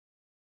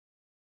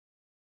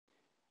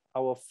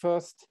our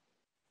first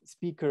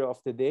speaker of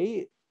the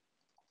day.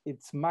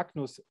 It's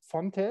Magnus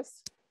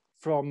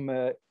from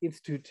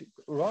Institut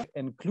Roche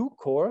and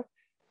Qlucore.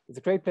 It's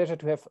a great pleasure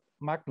to have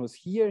Magnus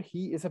here.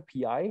 He is a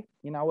PI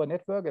in our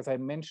network, as I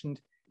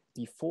mentioned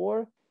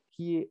before.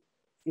 He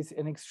is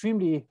an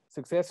extremely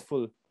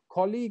successful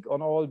colleague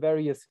on all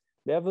various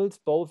levels,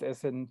 both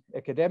as an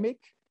academic.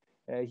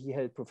 He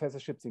held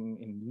professorships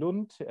in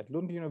Lund, at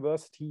Lund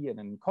University, and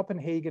in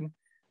Copenhagen,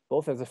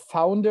 both as a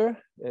founder.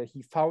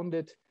 He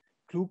founded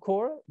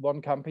Qlucore,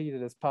 one company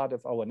that is part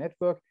of our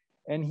network,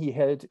 and he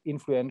held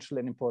influential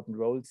and important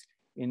roles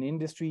in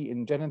industry,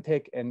 in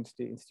Genentech and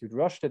the Institut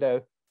Roche that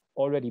I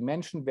already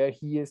mentioned, where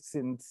he is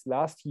since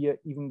last year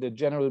even the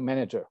general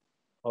manager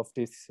of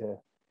this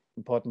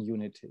important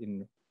unit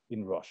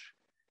in Roche.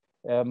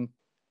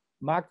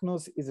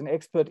 Magnus is an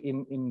expert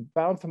in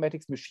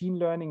bioinformatics, machine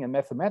learning, and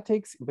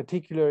mathematics, in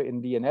particular in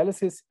the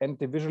analysis and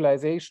the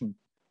visualization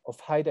of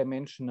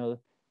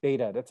high-dimensional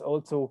data. That's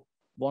also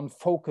one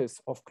focus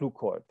of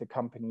Qlucore, the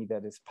company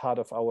that is part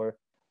of our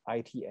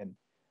ITN.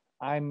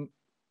 I'm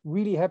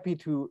really happy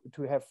to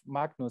have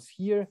Magnus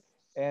here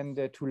and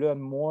to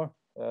learn more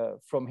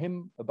from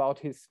him about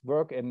his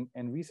work and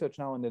research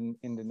now in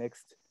the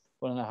next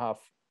 1.5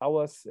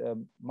 hours.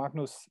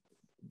 Magnus,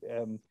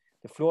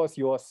 the floor is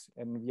yours,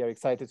 and we are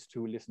excited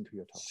to listen to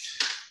your talk.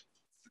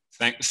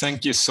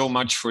 Thank you so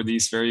much for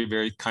these very,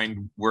 very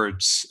kind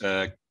words,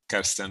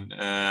 Karsten.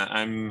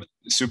 I'm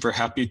super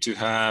happy to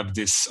have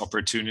this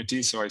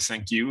opportunity, so I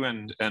thank you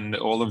and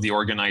all of the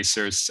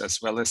organizers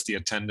as well as the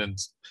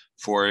attendants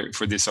for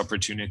this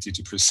opportunity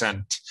to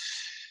present.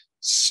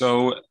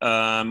 So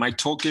my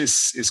talk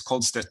is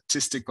called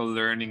Statistical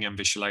Learning and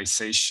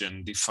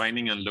Visualization,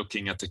 Defining and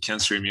Looking at the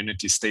Cancer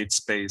Immunity State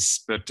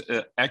Space. But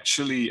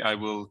actually, I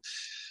will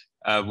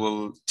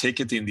take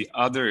it in the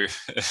other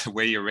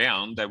way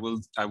around. I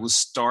will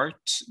start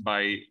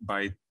by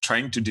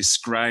trying to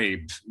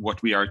describe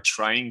what we are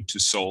trying to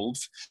solve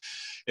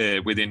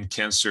within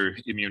cancer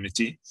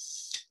immunity.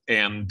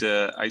 And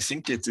I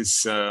think it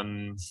is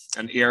an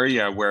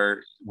area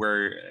where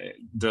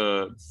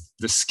the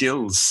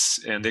skills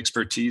and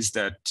expertise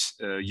that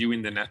you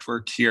in the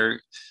network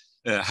here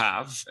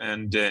have,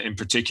 and in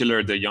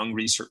particular the young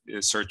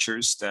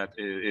researchers that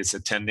is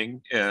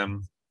attending,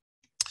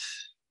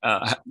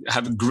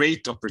 have a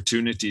great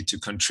opportunity to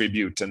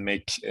contribute and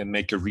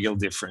make a real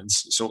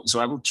difference. So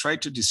I will try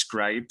to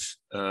describe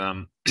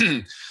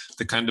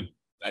the kind of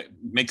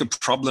make a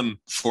problem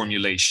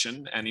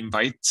formulation and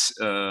invite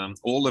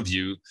all of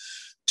you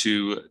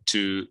to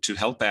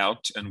help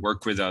out and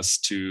work with us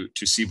to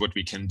see what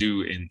we can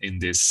do in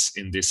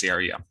this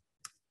area.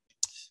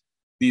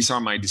 These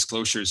are my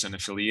disclosures and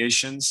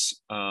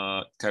affiliations.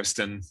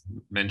 Karsten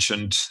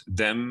mentioned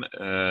them.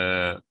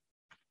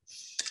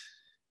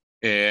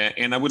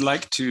 And I would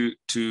like to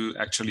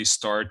actually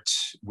start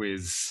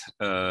with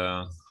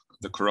the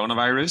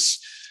coronavirus.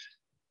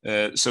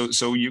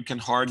 So you can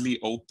hardly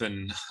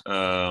open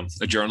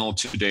a journal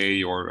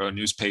today or a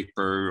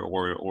newspaper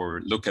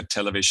or look at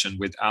television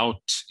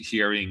without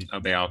hearing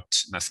about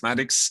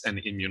mathematics and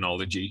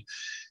immunology.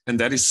 And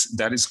that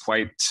is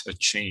quite a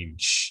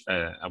change,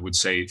 I would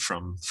say,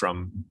 from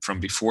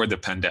before the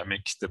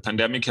pandemic. The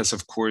pandemic has,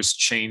 of course,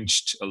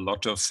 changed a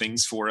lot of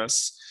things for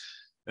us.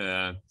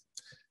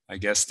 I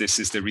guess this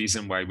is the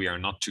reason why we are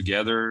not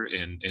together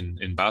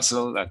in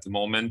Basel at the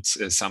moment,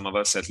 some of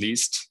us at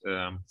least.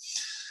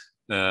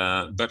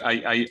 But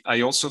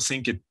I also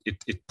think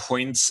it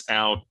points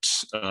out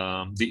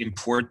the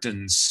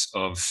importance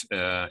of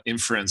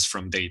inference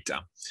from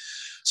data.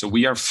 So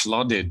we are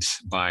flooded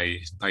by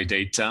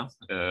data.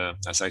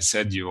 As I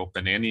said, you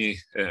open any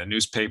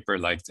newspaper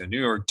like the New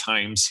York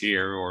Times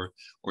here or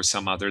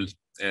some other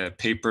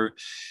paper,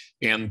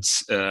 and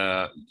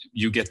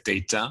you get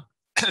data.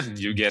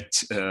 You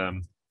get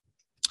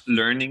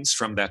learnings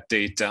from that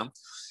data,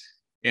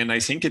 and I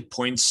think it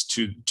points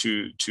to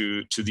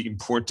the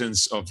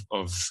importance of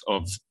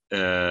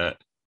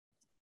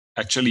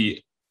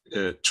actually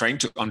trying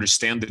to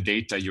understand the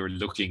data you're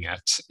looking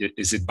at.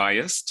 Is it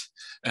biased?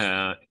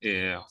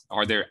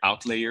 Are there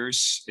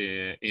outliers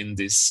in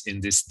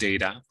this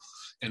data?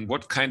 And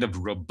what kind of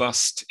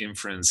robust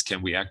inference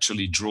can we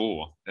actually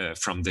draw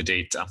from the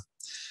data?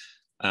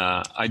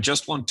 I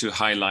just want to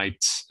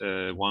highlight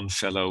one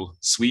fellow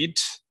Swede,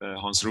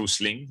 Hans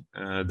Rosling,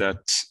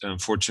 that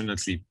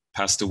unfortunately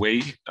passed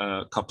away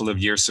a couple of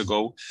years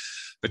ago,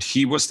 but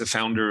he was the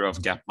founder of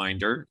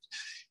Gapminder.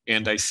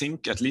 And I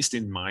think, at least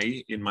in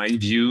my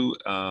view,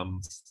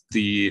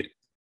 the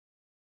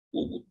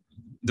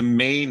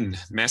main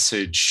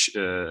message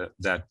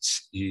that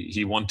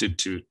he wanted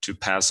to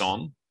pass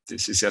on,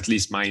 this is at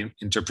least my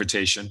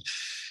interpretation,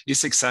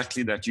 is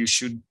exactly that you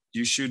should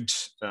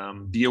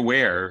be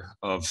aware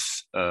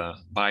of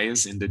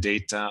bias in the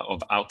data,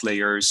 of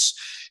outliers,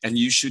 and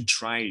you should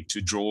try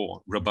to draw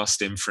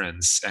robust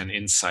inference and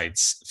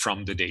insights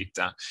from the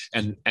data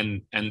and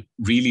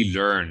really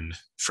learn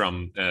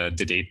from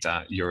the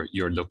data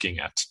you're looking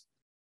at.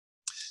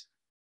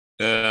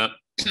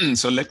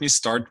 So let me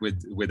start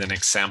with an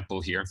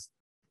example here.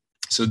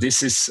 So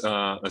this is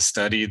a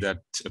study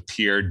that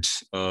appeared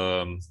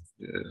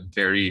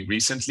very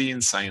recently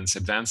in Science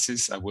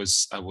Advances. I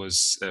was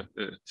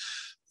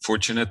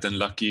fortunate and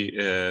lucky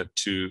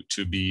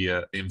to be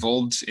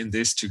involved in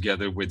this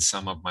together with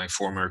some of my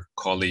former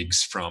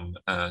colleagues from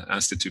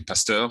Institut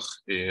Pasteur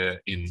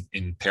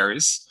in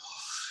Paris.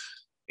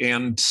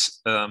 And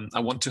I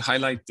want to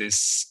highlight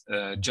this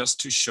just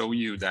to show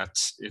you that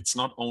it's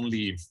not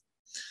only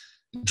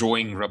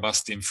drawing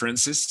robust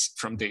inferences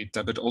from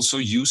data, but also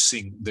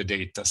using the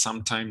data,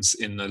 sometimes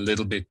in a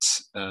little bit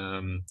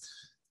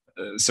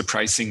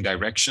surprising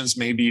directions,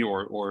 maybe,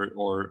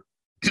 or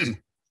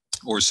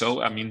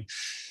so. I mean,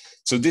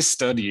 so this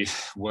study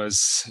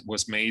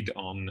was made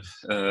on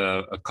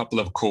a couple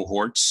of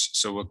cohorts.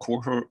 So a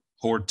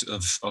cohort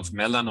of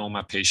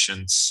melanoma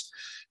patients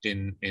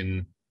in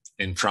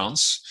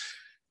France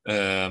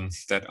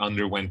that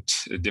underwent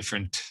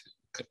different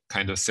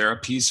kind of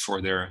therapies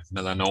for their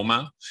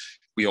melanoma.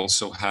 We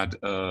also had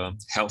a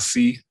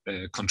healthy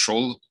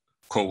control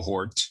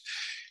cohort,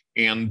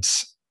 and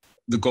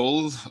the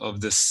goal of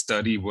this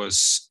study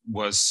was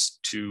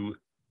to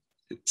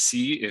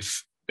see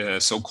if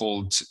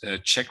so-called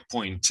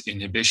checkpoint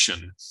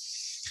inhibition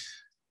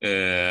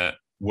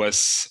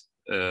was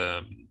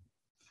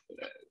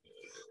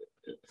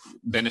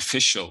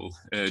beneficial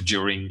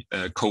during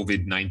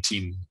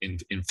COVID-19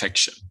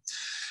 infection,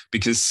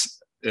 because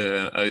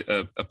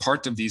a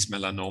part of these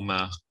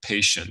melanoma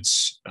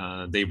patients,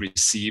 they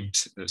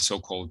received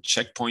so-called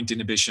checkpoint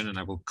inhibition, and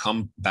I will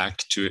come back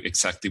to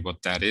exactly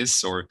what that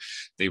is, or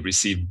they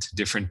received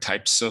different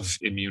types of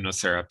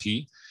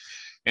immunotherapy.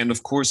 And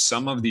of course,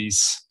 some of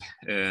these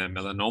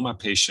melanoma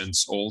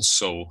patients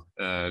also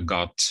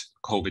got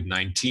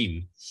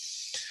COVID-19.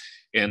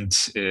 And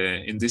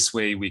in this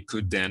way, we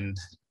could then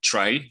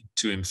try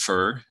to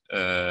infer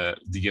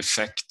the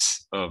effect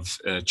of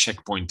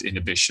checkpoint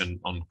inhibition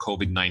on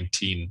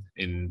COVID-19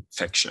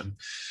 infection.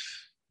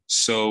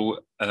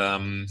 So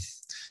the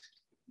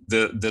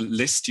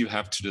list you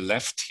have to the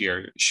left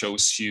here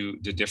shows you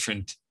the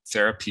different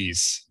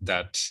therapies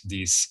that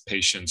these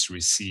patients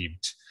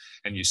received.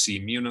 And you see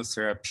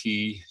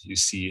immunotherapy, you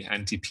see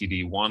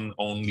anti-PD-1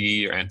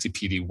 only, or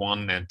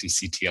anti-PD-1,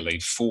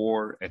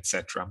 anti-CTLA-4,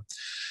 etc.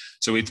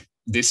 So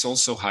this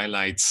also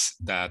highlights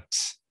that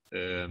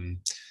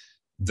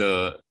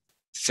the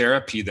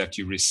therapy that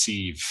you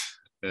receive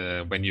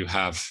when you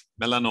have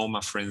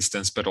melanoma, for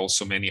instance, but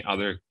also many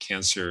other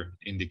cancer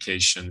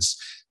indications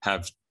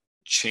have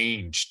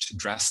changed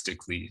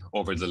drastically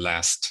over the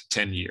last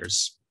 10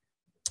 years.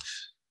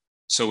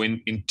 So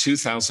in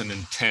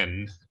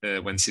 2010,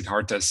 when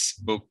Siddhartha's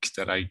book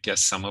that I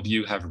guess some of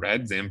you have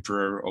read, The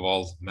Emperor of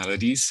All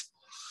Maladies,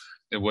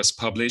 it was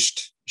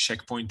published,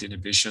 checkpoint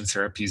inhibition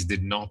therapies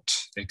did not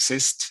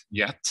exist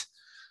yet.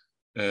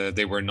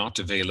 They were not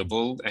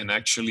available. And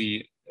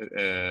actually,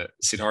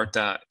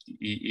 Siddhartha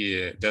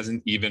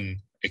doesn't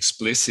even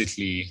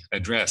explicitly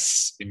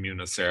address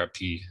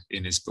immunotherapy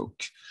in his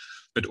book.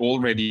 But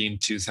already in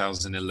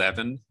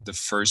 2011, the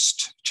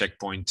first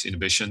checkpoint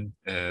inhibition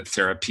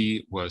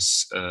therapy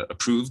was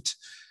approved.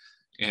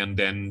 And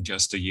then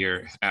just a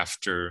year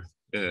after,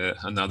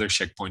 another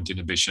checkpoint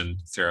inhibition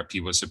therapy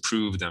was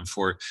approved. And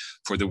for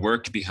the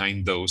work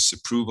behind those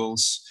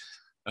approvals,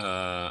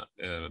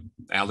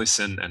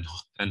 Allison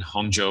and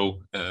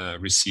Honjo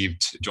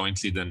received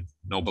jointly the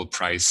Nobel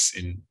Prize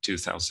in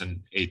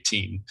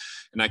 2018.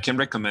 And I can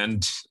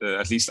recommend,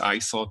 at least I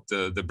thought,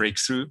 the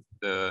breakthrough,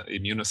 the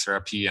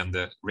immunotherapy and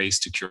the race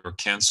to cure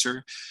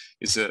cancer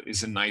is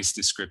a nice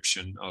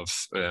description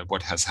of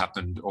what has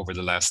happened over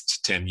the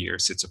last 10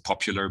 years. It's a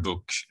popular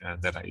book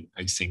that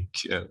I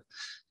think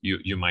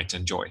you might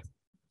enjoy.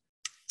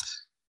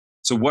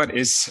 So what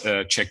is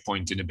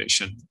checkpoint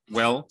inhibition?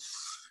 Well,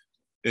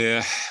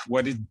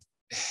 when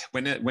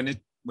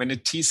a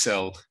T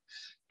cell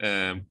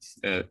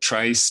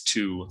tries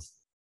to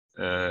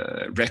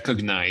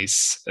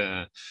recognize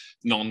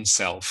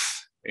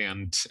non-self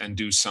and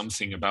do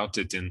something about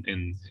it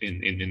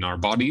in our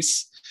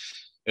bodies,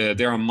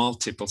 there are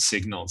multiple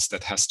signals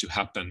that has to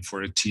happen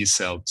for a T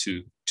cell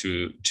to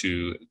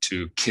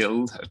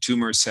kill a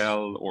tumor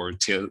cell or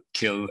to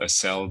kill a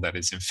cell that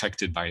is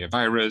infected by a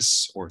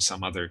virus or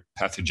some other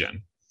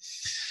pathogen.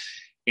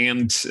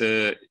 And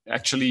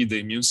actually, the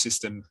immune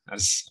system,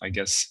 as I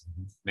guess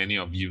many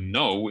of you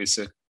know, is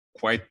a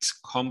quite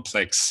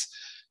complex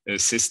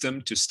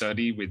system to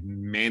study with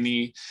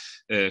many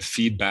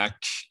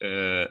feedback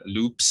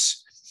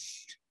loops.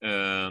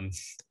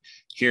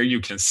 Here you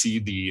can see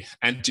the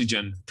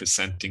antigen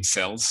presenting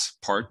cells,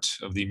 part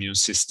of the immune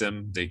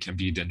system. They can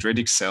be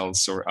dendritic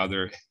cells or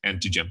other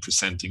antigen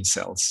presenting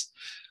cells.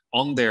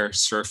 On their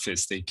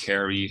surface, they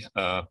carry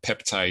a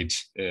peptide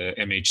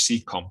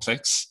MHC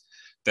complex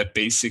that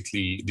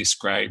basically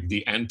describe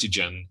the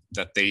antigen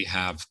that they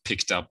have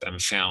picked up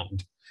and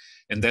found.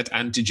 And that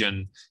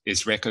antigen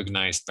is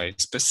recognized by a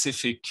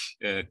specific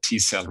T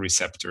cell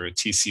receptor, a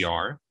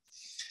TCR.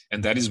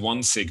 And that is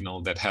one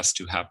signal that has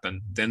to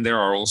happen. Then there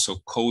are also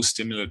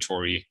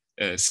co-stimulatory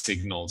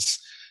signals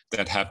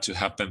that have to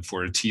happen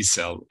for a T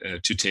cell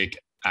to take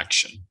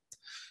action.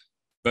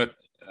 But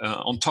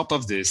on top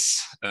of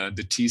this,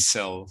 the T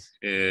cell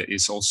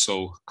is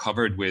also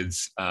covered with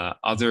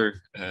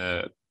other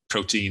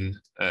protein,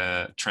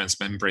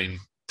 transmembrane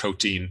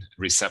protein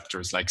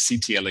receptors like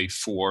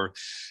CTLA4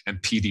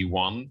 and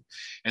PD1.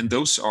 And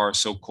those are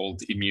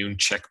so-called immune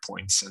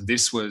checkpoints. And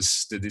this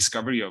was the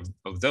discovery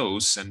of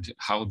those and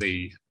how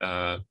they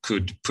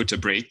could put a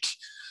brake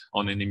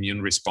on an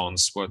immune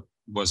response,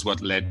 was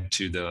what led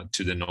to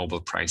the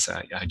Nobel Prize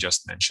I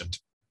just mentioned.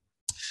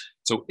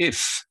 So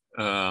if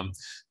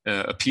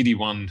a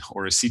PD1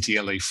 or a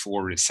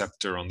CTLA4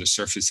 receptor on the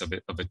surface of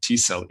a T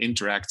cell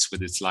interacts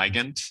with its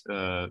ligand,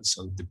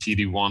 so the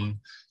PD1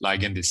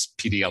 ligand is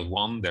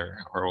PDL1,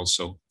 there are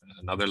also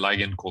another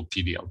ligand called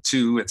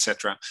PDL2,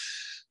 etc.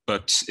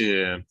 But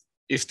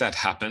if that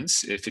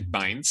happens, if it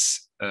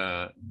binds,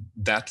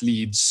 that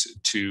leads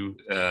to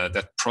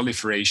that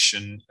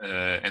proliferation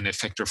and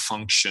effector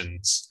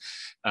functions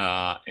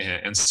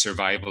and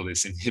survival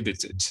is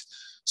inhibited.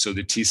 So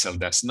the T cell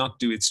does not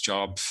do its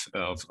job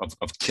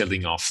of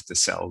killing off the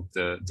cell.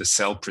 The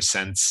cell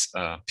presents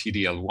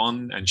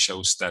PDL1 and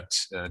shows that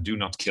do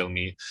not kill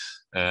me,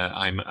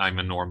 I'm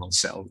a normal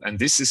cell. And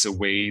this is a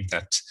way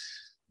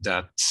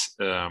that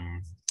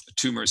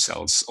tumor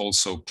cells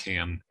also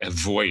can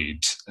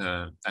avoid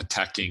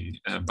attacking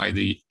by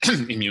the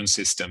immune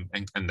system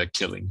and the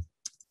killing.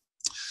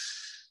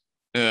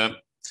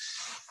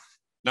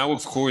 Now,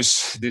 of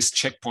course, this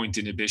checkpoint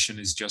inhibition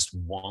is just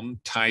one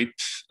type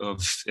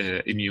of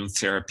immune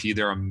therapy.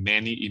 There are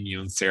many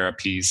immune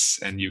therapies,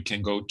 and you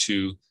can go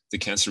to the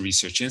Cancer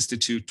Research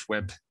Institute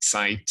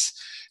website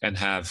and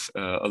have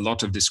a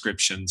lot of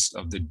descriptions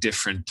of the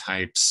different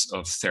types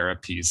of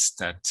therapies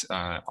that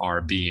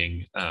are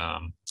being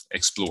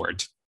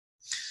explored.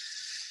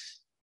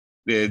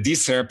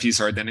 These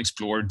therapies are then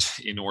explored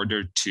in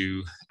order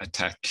to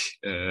attack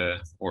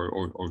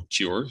or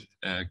cure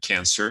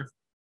cancer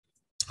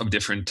of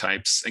different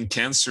types. And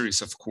cancer is,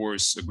 of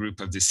course, a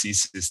group of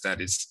diseases that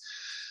is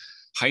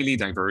highly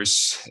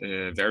diverse,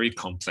 very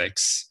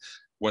complex.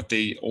 What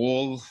they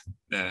all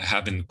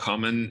have in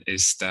common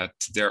is that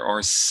there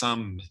are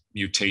some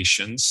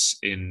mutations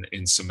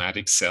in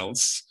somatic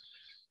cells,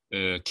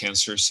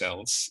 cancer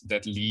cells,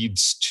 that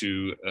leads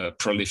to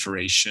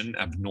proliferation,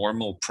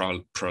 abnormal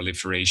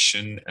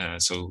proliferation.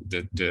 So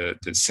the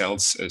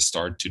cells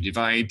start to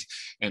divide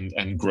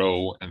and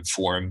grow and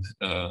form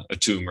a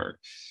tumor.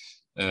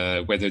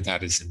 Whether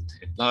that is in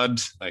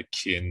blood,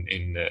 like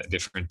in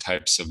different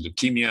types of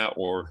leukemia,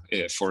 or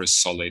for a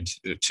solid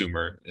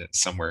tumor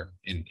somewhere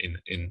in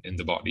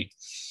the body.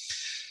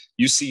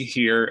 You see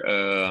here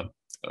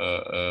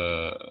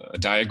a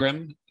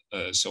diagram.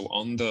 So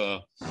on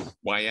the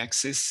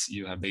y-axis,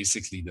 you have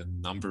basically the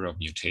number of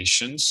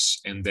mutations.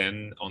 And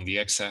then on the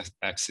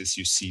x-axis,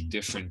 you see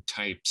different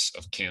types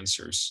of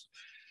cancers.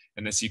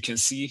 And as you can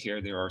see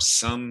here, there are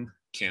some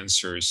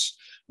cancers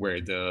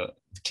where the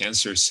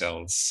cancer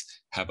cells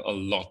have a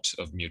lot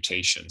of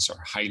mutations,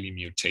 are highly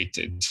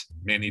mutated,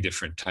 many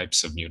different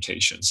types of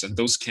mutations. And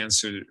those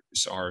cancers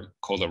are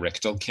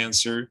colorectal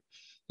cancer,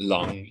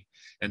 lung,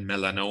 and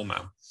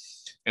melanoma.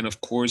 And of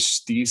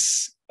course,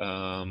 these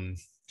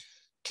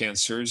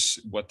cancers,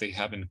 what they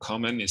have in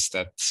common is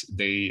that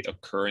they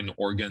occur in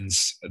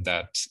organs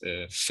that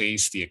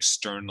face the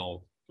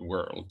external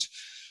world.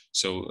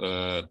 So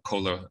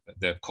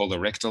the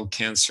colorectal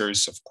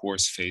cancers, of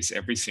course, face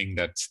everything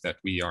that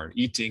we are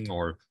eating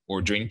or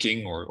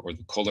drinking, or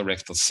the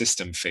colorectal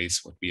system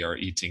face what we are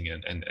eating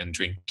and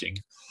drinking.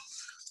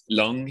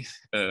 Lung,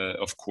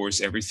 of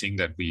course, everything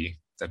that we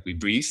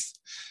breathe,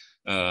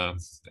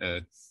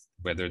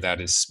 whether that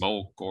is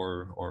smoke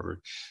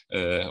or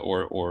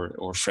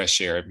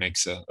fresh air, it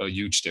makes a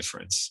huge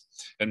difference.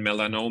 And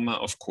melanoma,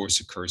 of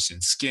course, occurs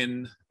in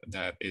skin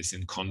that is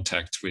in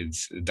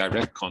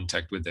direct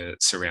contact with the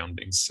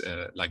surroundings,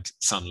 like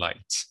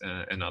sunlight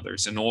and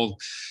others. And all,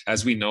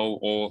 as we know,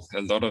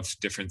 a lot of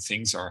different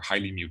things are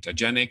highly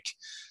mutagenic,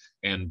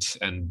 and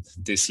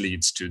this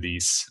leads to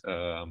these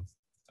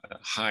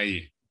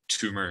high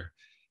tumor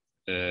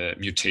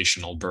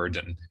mutational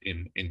burden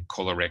in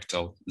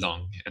colorectal,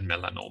 lung, and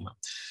melanoma.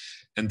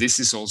 And this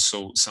is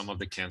also some of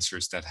the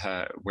cancers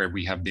where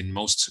we have been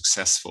most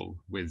successful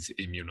with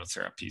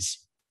immunotherapies.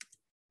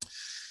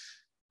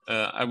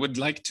 I would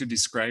like to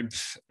describe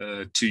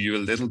to you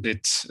a little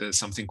bit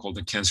something called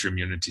the cancer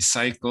immunity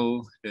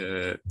cycle.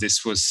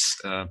 This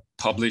was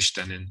published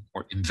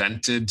or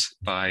invented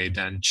by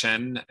Dan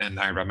Chen and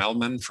Ira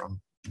Mellman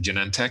from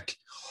Genentech,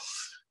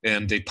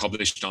 and they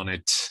published on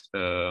it,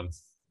 I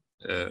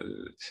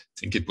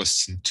think it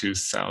was in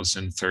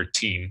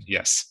 2013,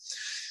 yes.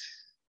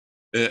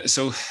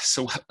 So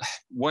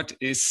what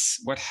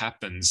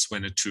happens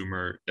when a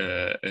tumor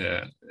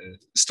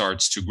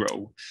starts to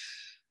grow?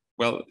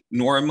 Well,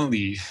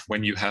 normally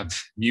when you have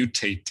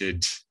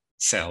mutated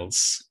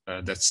cells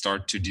that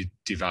start to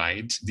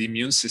divide, the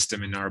immune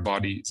system in our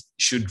body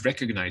should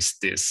recognize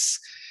this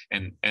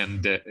and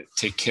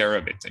take care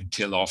of it and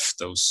kill off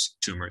those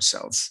tumor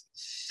cells.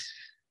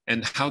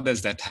 And how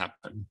does that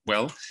happen?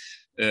 Well,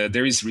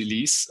 there is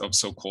release of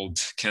so-called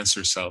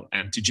cancer cell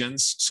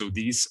antigens. So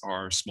these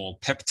are small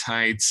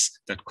peptides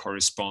that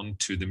correspond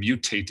to the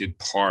mutated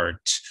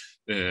part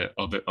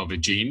of a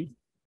gene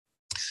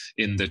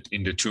in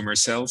the tumor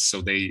cells.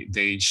 So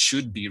they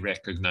should be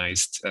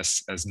recognized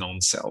as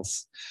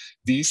non-cells.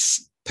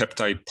 These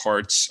peptide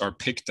parts are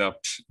picked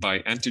up by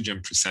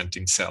antigen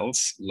presenting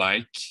cells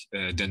like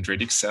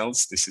dendritic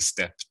cells. This is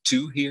step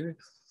 2 here.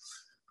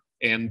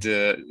 And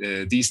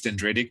these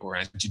dendritic or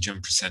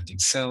antigen presenting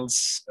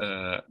cells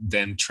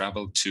then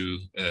travel to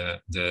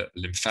the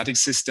lymphatic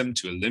system,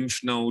 to a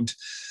lymph node,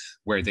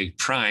 where they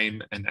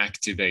prime and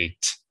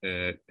activate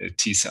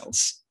T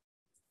cells.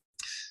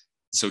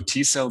 So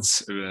T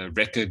cells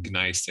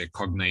recognize their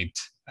cognate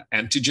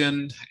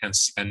antigen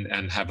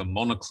and have a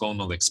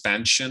monoclonal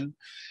expansion.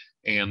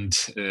 And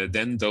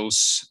then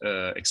those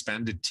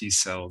expanded T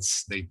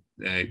cells, they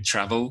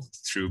travel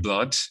through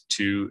blood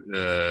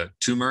to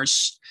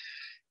tumors.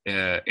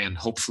 And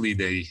hopefully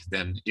they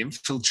then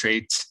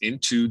infiltrate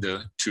into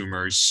the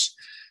tumors.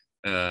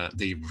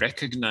 They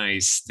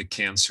recognize the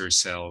cancer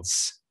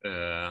cells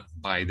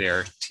by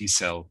their T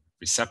cell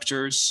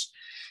receptors,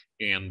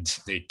 and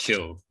they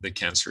kill the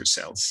cancer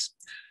cells.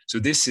 So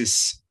this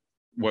is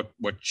what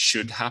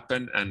should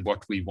happen and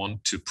what we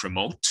want to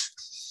promote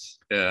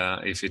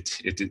if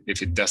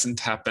it doesn't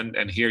happen.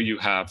 And here you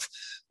have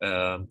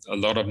a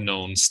lot of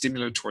known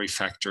stimulatory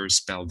factors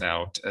spelled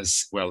out,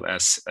 as well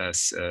as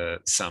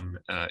some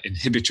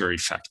inhibitory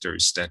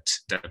factors that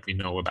we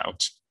know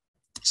about.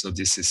 So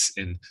this is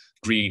in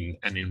green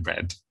and in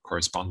red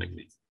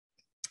correspondingly.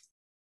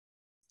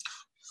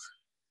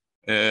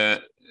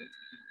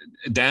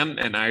 Dan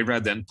and Ira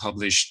then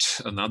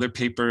published another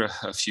paper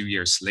a few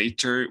years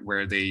later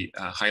where they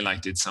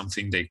highlighted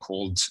something they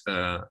called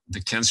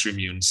the cancer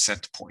immune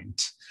set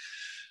point.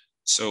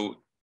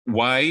 So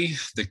why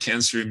the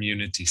cancer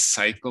immunity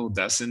cycle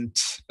doesn't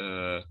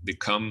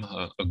become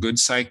a good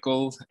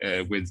cycle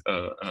with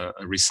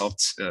a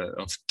result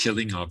of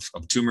killing of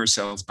tumor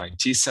cells by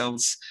T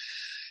cells.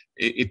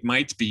 It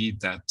might be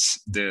that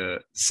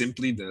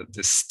simply the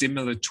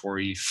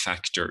stimulatory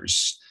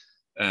factors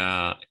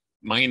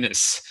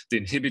minus the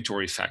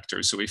inhibitory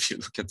factors. So if you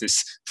look at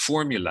this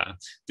formula,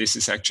 this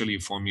is actually a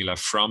formula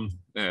from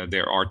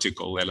their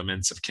article,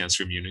 Elements of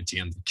Cancer Immunity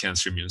and the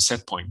Cancer Immune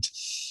Set Point.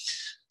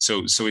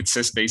 So it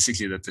says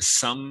basically that the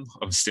sum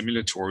of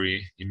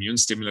immune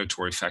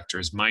stimulatory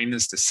factors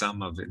minus the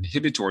sum of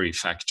inhibitory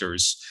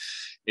factors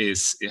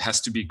it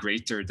has to be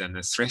greater than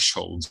a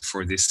threshold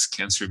for this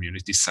cancer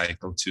immunity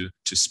cycle to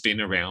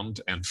spin around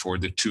and for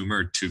the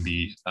tumor to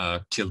be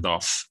killed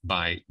off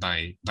by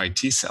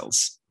T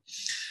cells.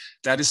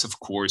 That is, of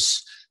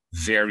course,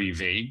 very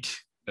vague.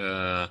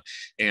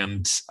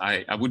 And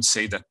I would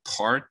say that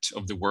part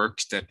of the work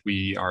that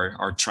we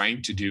are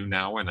trying to do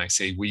now, and I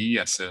say we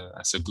as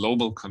a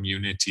global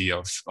community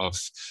of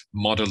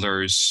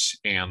modelers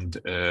and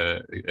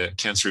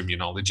cancer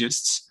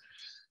immunologists,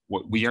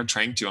 what we are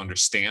trying to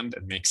understand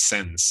and make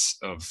sense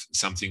of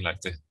something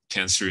like the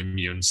cancer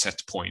immune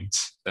set point.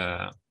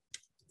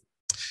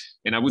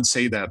 And I would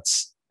say that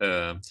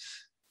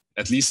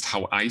at least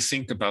how I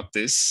think about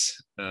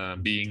this,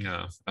 being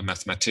a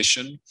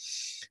mathematician,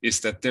 is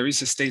that there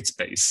is a state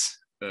space.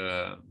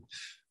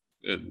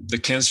 The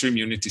cancer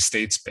immunity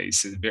state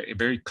space is a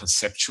very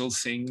conceptual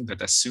thing,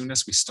 but as soon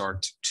as we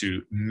start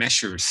to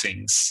measure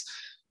things,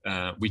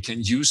 we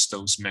can use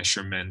those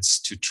measurements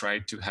to try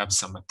to have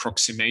some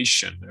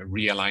approximation, a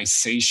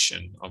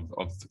realization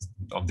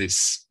of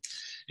this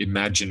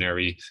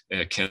imaginary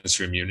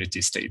cancer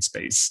immunity state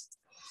space.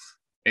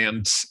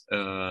 And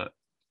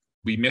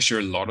we measure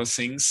a lot of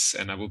things,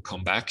 and I will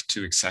come back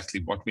to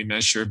exactly what we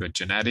measure, but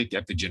genetic,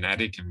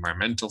 epigenetic,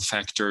 environmental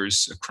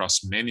factors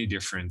across many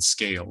different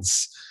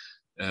scales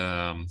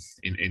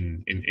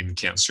in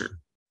cancer.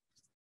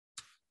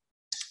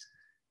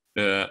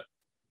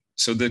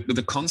 So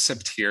the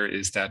concept here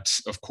is that,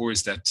 of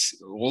course, that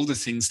all the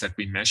things that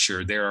we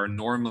measure, there are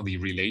normally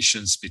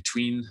relations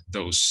between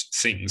those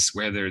things,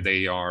 whether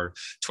they are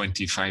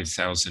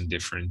 25,000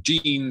 different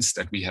genes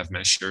that we have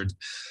measured,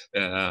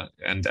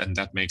 and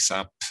that makes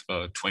up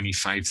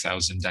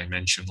 25,000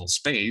 dimensional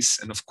space.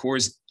 And of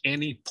course,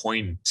 any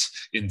point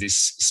in this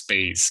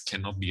space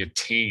cannot be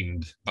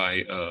attained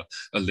by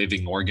a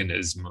living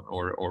organism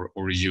or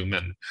a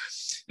human.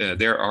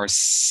 There are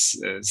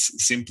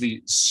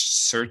simply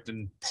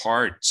certain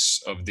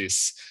parts of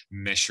this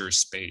measure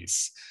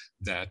space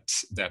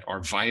that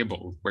are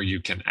viable, where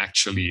you can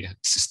actually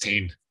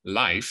sustain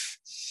life.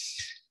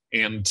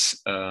 And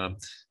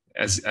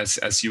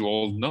as you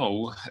all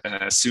know,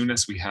 as soon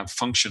as we have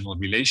functional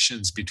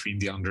relations between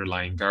the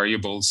underlying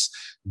variables,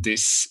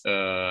 this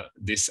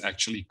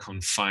actually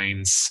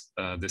confines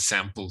the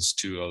samples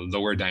to a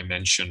lower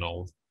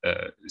dimensional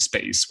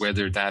space,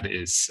 whether that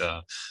is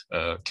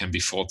can be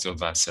thought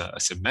of as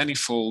a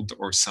manifold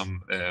or some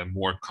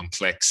more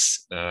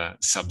complex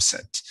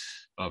subset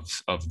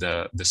of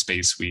the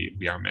space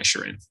we are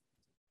measuring.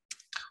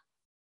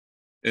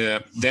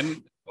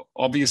 Then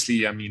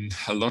obviously, I mean,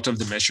 a lot of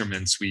the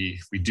measurements we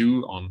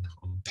do on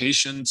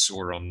patients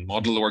or on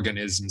model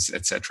organisms,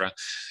 etc.,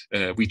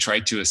 we try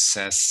to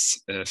assess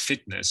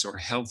fitness or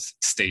health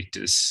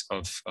status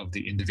of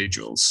the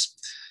individuals.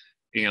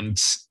 And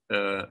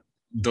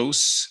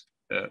those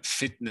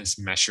fitness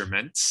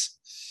measurements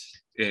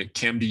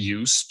can be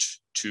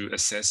used to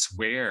assess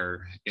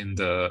where in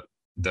the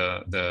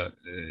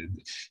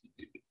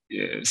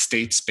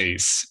state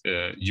space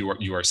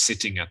you are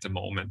sitting at the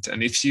moment.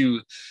 And if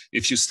you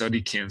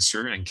study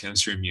cancer and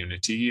cancer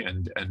immunity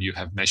and you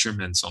have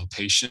measurements on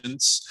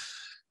patients,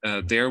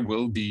 there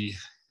will be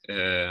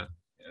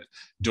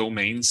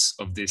domains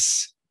of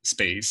this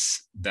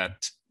space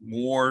that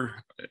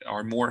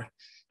are more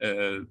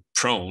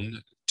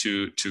prone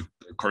to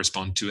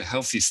correspond to a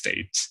healthy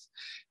state,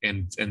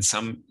 and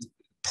some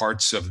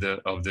parts of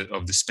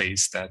the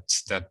space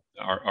that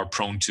are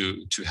prone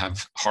to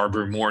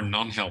harbor more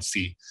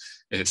non-healthy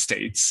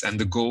states. And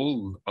the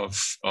goal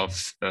of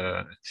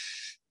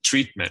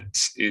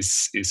treatment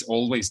is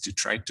always to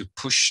try to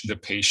push the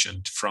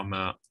patient from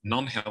a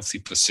non-healthy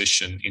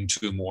position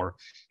into a more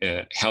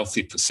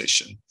healthy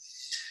position.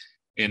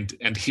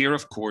 And here,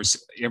 of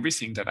course,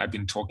 everything that I've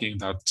been talking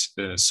about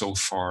so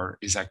far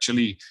is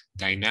actually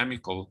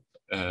dynamical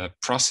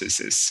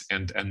processes,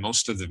 and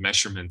most of the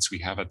measurements we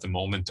have at the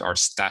moment are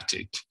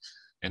static,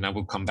 and I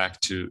will come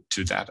back to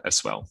that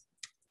as well.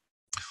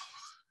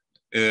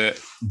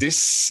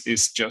 This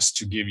is just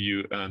to give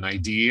you an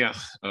idea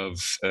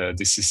of,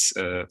 this is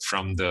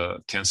from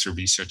the Cancer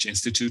Research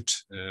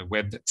Institute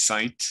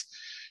website,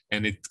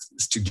 and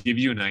it's to give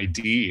you an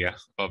idea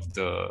of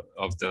the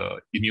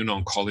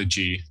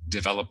immuno-oncology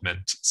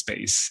development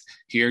space.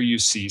 Here you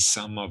see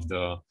some of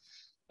the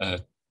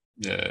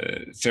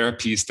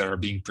therapies that are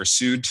being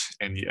pursued,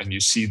 and you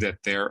see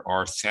that there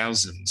are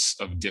thousands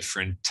of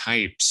different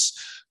types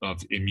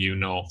of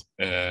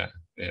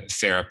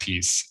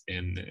immunotherapies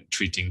in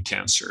treating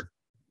cancer.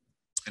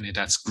 And it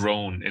has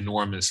grown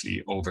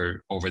enormously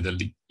over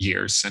the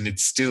years, and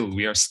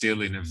we are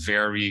still in a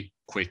very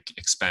quick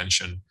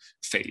expansion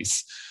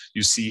phase.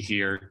 You see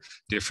here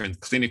different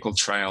clinical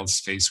trials,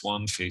 phase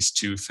 1, phase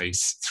 2,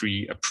 phase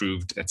 3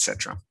 approved,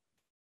 etc.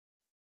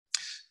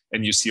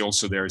 And you see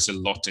also there is a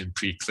lot in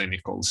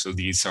preclinical. So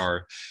these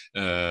are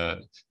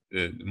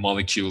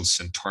molecules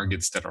and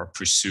targets that are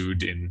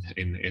pursued in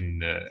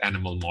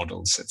animal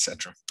models,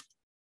 etc.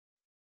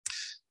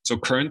 So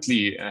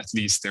currently, at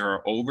least, there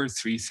are over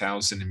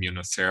 3,000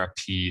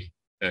 immunotherapy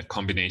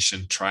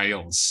combination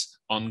trials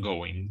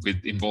ongoing,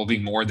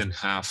 involving more than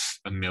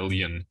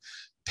 500,000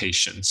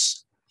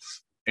 patients.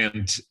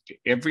 And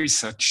every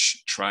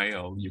such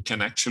trial, you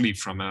can actually,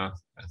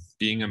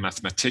 being a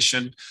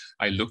mathematician,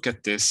 I look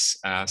at this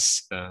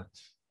as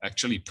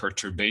actually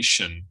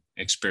perturbation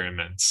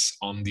experiments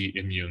on the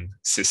immune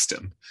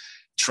system,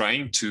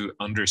 trying to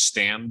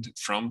understand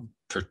from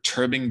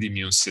perturbing the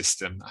immune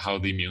system how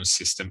the immune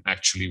system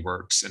actually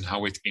works and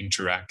how it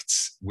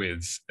interacts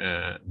with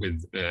a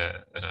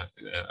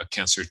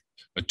cancer,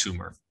 a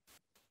tumor.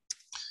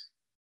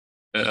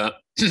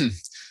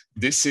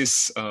 This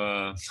is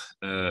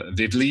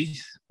Vivli,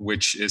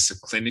 which is a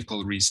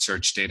clinical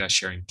research data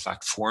sharing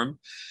platform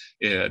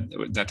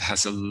that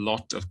has a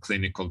lot of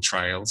clinical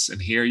trials.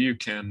 And here you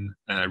can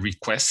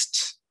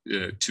request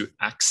to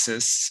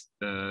access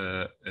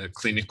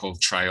clinical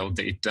trial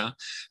data,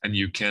 and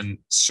you can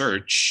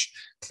search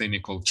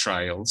clinical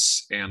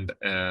trials and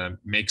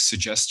make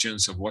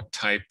suggestions of what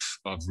type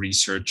of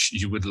research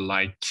you would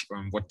like,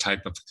 or what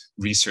type of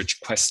research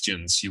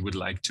questions you would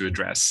like to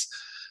address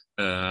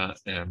by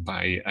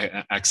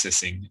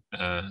accessing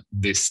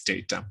this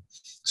data.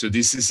 So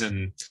this is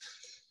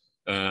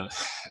at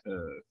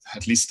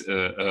least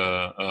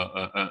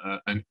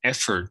an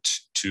effort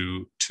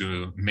to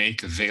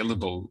make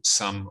available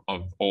some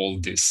of all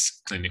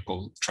this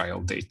clinical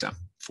trial data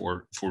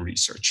for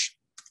research.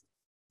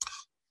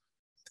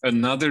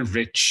 Another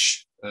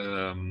rich,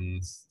 I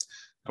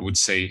would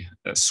say,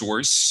 a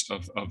source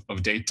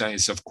of data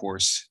is, of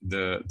course,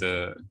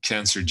 the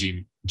Cancer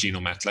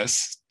Genome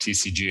Atlas,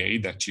 TCGA,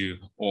 that you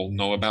all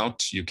know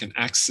about. You can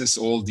access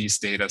all these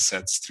data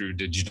sets through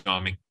the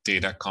Genomic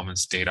Data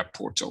Commons data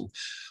portal.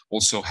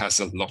 Also has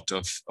a lot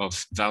of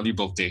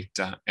valuable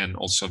data and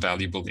also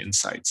valuable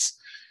insights.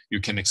 You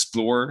can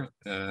explore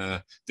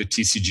the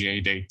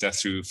TCGA data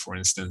through, for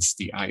instance,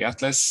 the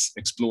iAtlas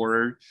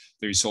Explorer.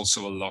 There is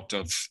also a lot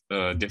of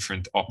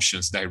different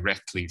options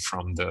directly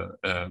from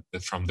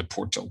the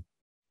portal.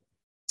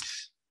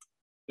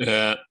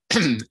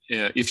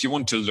 If you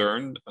want to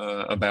learn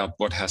about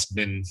what has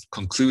been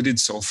concluded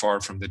so far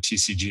from the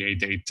TCGA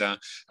data,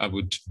 I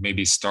would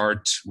maybe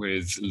start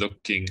with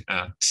looking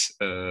at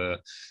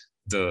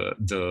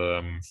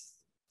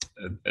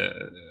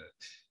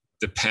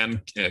the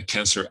Pan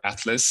Cancer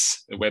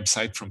Atlas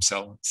website from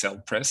Cell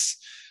Press,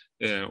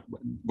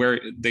 where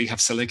they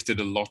have selected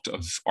a lot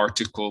of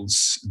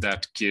articles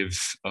that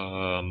give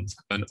an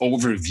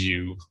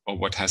overview of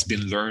what has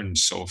been learned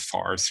so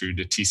far through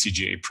the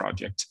TCGA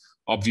project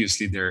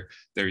Obviously, there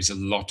is a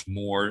lot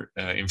more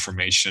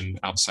information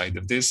outside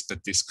of this,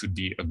 but this could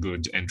be a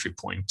good entry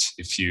point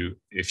if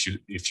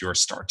you're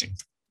starting.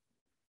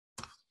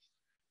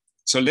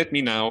 So let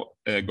me now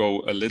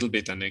go a little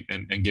bit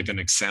and give an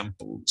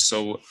example.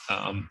 So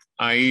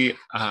I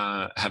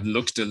have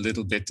looked a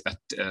little bit at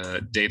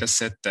a data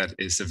set that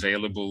is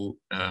available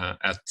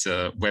at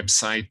the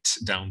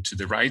website down to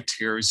the right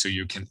here. So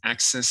you can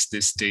access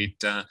this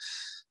data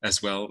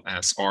as well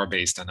as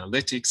R-based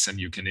analytics, and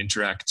you can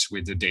interact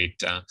with the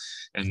data.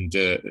 And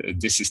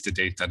this is the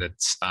data that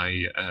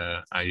I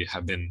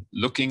have been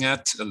looking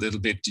at a little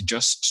bit,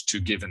 just to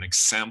give an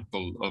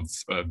example of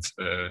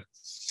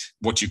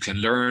what you can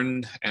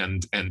learn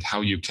and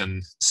how you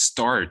can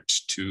start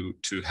to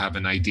have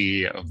an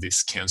idea of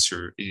this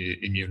cancer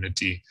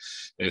immunity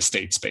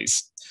state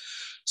space.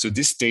 So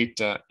this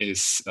data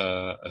is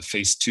a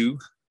phase 2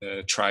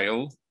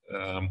 trial.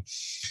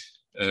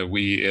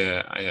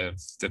 The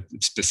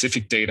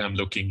specific data I'm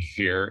looking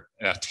here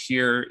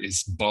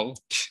is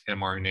bulk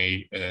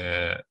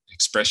mRNA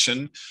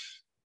expression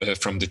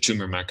from the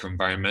tumor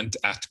microenvironment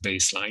at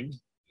baseline.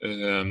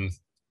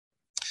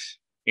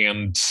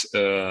 And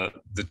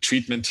the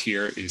treatment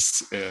here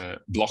is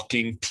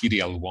blocking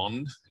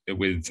PD-L1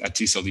 with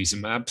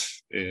atezolizumab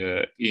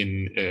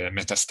in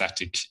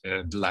metastatic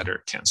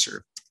bladder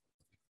cancer.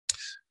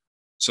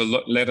 So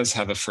let us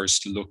have a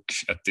first look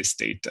at this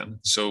data.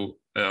 So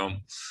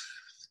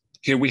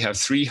here we have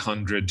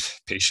 300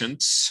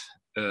 patients.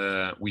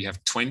 We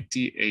have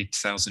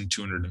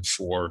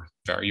 28,204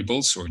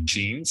 variables or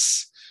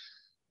genes.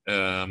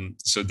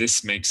 So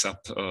this makes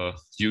up a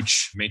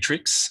huge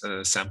matrix,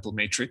 sample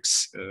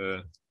matrix,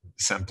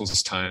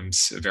 samples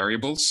times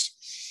variables.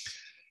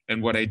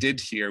 And what I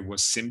did here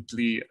was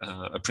simply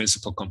a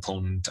principal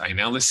component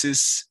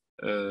analysis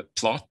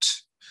plot.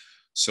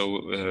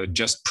 So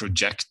just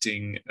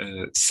projecting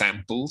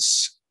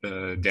samples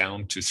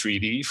down to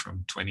 3D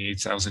from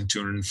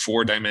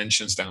 28,204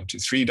 dimensions down to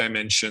 3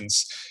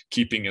 dimensions,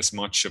 keeping as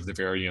much of the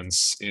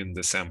variance in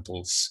the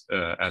samples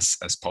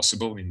as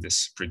possible in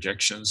this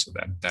projection. So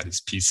that is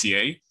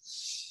PCA.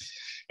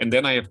 And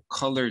then I have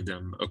colored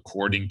them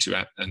according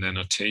to an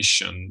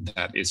annotation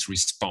that is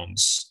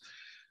response.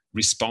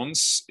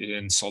 Response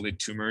in solid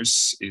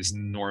tumors is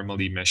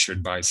normally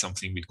measured by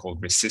something we call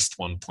RECIST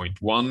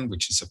 1.1,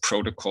 which is a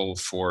protocol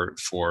for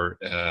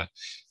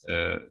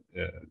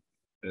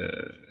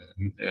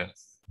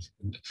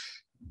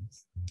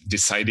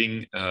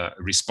deciding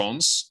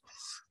response.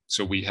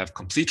 So we have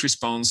complete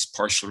response,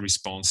 partial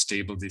response,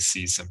 stable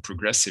disease, and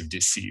progressive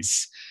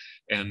disease.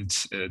 And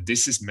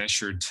this is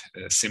measured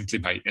simply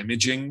by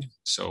imaging,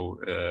 so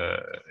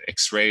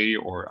X-ray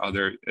or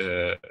other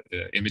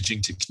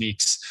imaging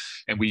techniques.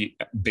 And we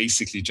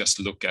basically just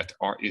look at,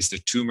 is the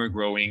tumor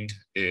growing?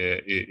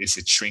 Is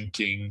it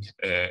shrinking?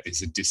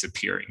 Is it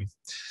disappearing?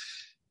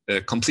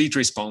 Complete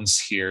response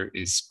here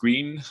is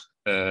green.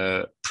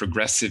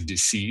 Progressive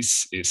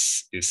disease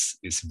is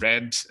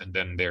red, and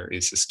then there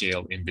is a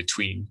scale in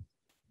between.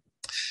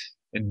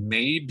 And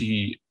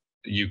maybe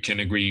you can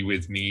agree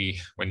with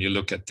me when you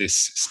look at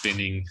this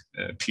spinning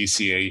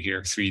PCA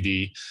here,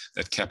 3D,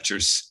 that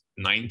captures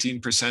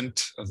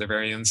 19% of the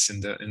variance in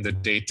the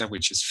data,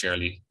 which is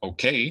fairly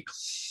okay.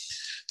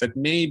 But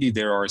maybe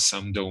there are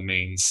some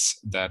domains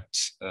that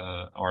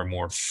are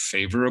more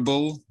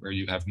favorable, where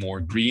you have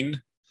more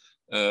green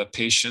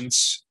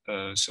patients.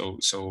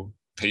 So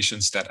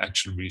patients that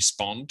actually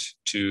respond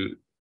to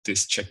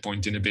this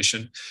checkpoint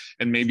inhibition.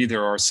 And maybe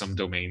there are some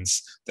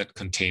domains that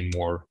contain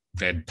more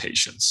red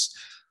patients.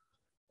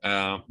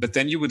 But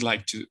then you would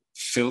like to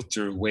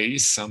filter away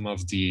some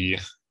of the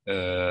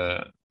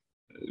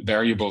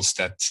variables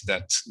that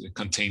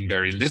contain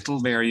very little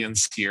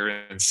variance here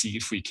and see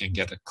if we can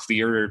get a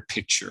clearer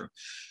picture.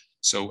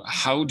 So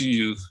how do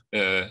you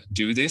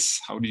do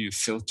this? How do you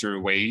filter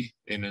away,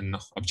 in an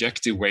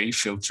objective way,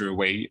 filter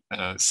away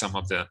some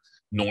of the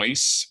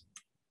noise?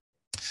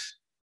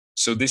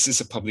 So this is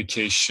a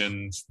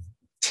publication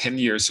 10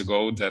 years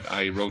ago that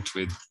I wrote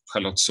with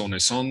Charlotte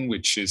Sonesson,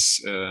 which is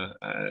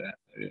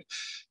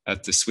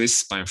at the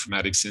Swiss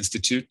Bioinformatics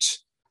Institute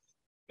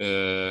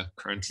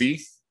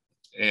currently.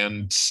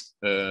 And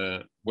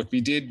what we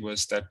did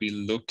was that we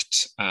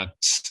looked at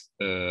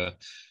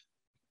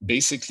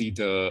basically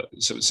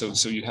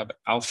so you have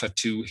alpha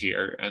 2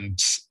 here, and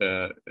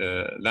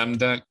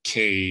lambda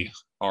k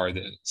are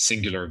the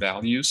singular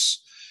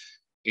values,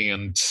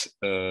 and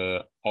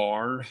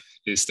R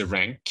is the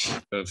rank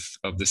of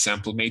the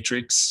sample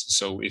matrix.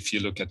 So if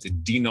you look at the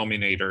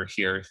denominator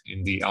here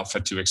in the alpha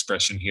 2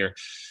 expression here,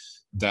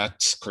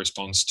 that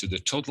corresponds to the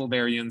total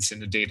variance in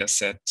the data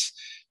set.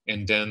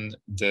 And then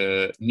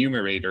the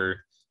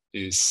numerator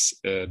is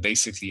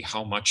basically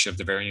how much of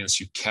the variance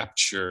you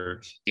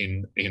capture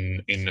in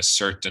a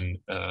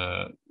certain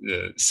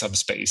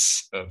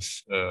subspace of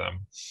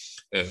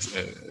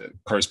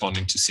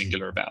corresponding to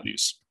singular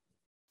values.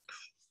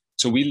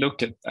 So we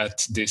look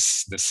at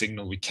this, the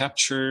signal we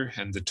capture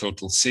and the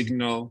total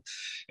signal,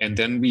 and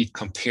then we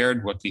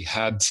compared what we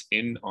had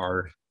in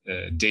our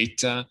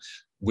data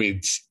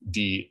with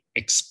the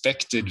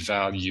expected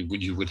value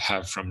you would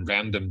have from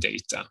random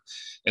data.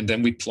 And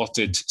then we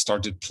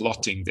started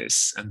plotting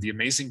this. And the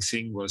amazing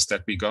thing was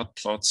that we got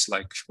plots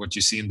like what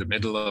you see in the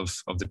middle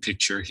of the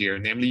picture here.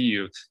 Namely,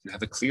 you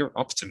have a clear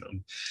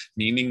optimum,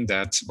 meaning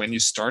that when you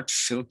start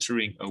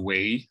filtering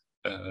away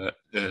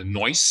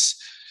noise,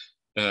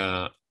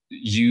 the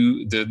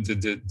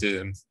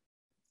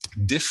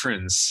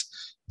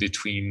difference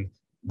between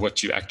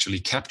what you actually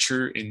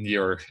capture in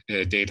your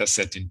data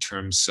set in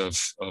terms of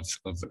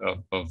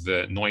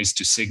noise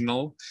to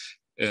signal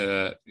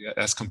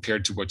as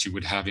compared to what you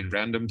would have in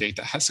random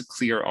data has a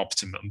clear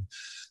optimum.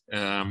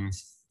 And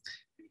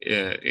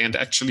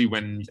actually,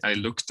 when I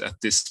looked at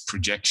this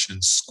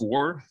projection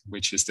score,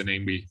 which is the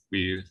name we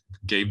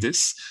gave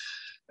this,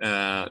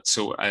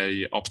 so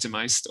I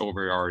optimized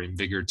over our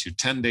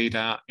InVigor210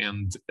 data,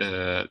 and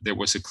there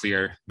was a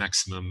clear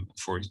maximum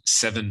for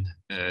 7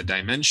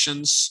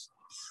 dimensions.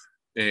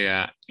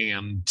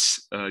 And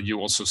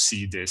you also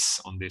see this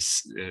on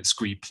this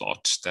scree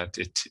plot, that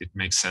it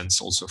makes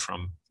sense also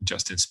from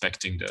just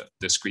inspecting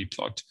the scree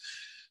plot.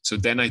 So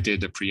then I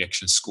did a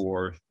projection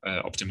score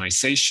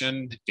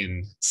optimization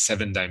in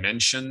 7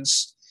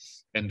 dimensions.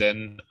 And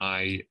then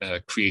I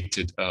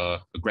created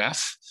a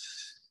graph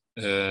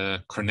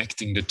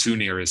connecting the 2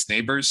 nearest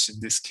neighbors in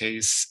this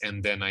case.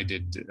 And then I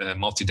did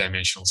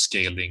multidimensional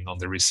scaling on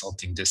the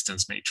resulting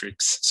distance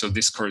matrix. So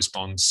this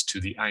corresponds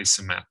to the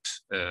isomap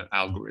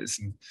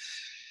algorithm.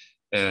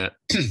 And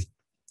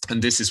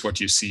this is what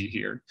you see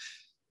here.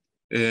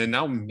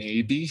 Now,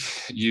 maybe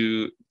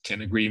you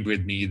can agree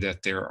with me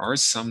that there are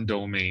some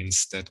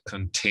domains that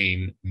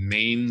contain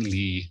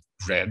mainly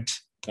red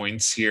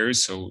points here,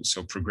 so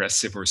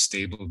progressive or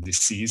stable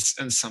disease,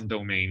 and some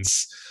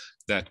domains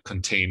that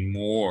contain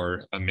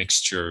more a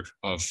mixture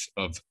of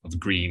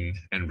green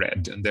and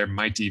red. And there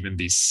might even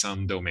be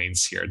some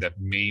domains here that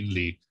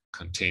mainly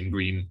contain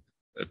green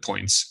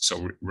points,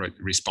 so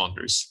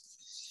responders.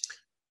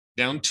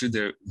 Down to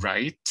the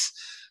right,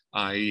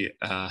 I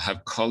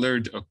have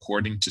colored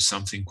according to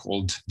something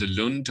called the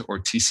Lund or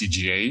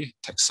TCGA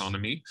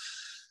taxonomy.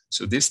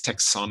 So this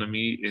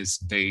taxonomy is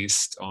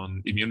based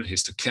on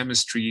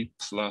immunohistochemistry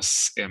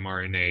plus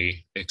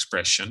mRNA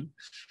expression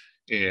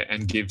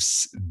and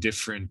gives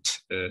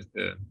different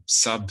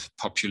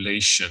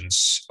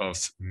subpopulations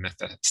of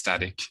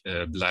metastatic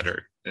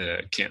bladder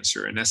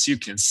cancer. And as you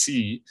can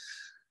see,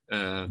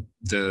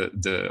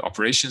 the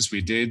operations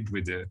we did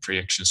with the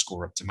projection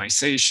score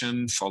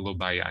optimization followed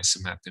by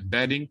isomap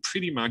embedding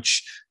pretty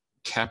much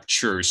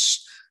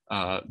captures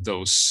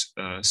those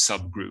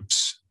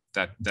subgroups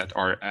that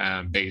are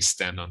based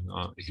then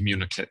on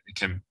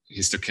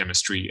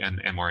immunohistochemistry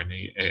and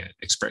mRNA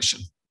expression.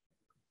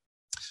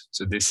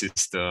 So this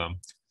is the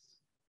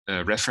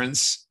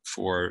reference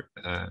for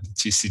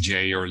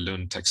TCGA or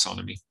Lund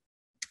taxonomy.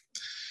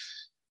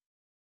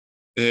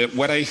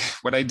 What I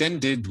then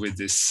did with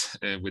this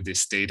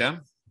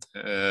data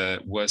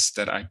was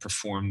that I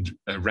performed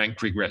a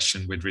rank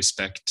regression with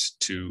respect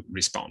to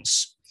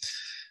response,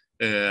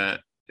 and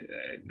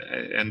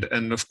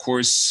of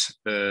course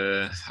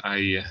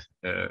I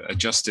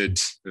adjusted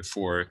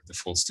for the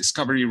false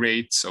discovery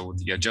rate. So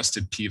the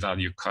adjusted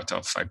p-value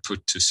cutoff I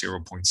put to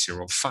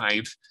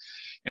 0.05,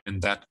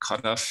 and that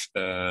cutoff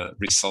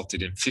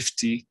resulted in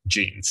 50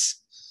 genes.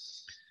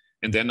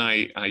 And then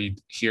I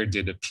here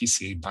did a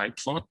PCA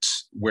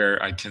biplot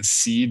where I can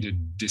see the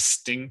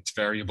distinct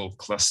variable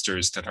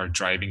clusters that are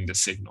driving the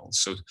signal.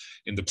 So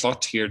in the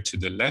plot here to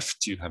the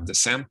left, you have the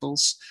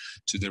samples.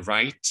 To the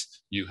right,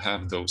 you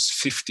have those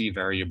 50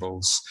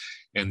 variables.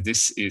 And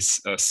this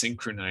is a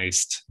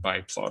synchronized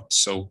biplot.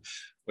 So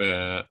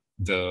the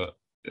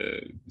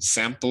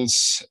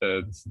samples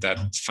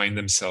that find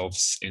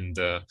themselves in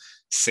the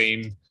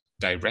same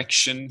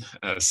direction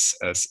as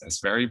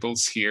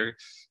variables here,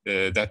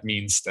 that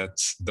means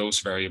that those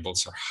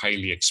variables are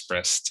highly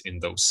expressed in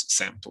those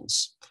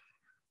samples.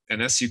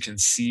 And as you can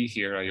see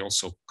here, I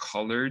also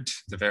colored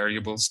the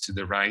variables to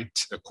the right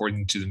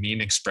according to the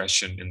mean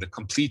expression in the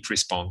complete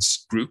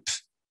response group.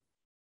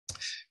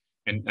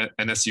 And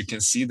as you can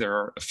see, there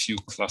are a few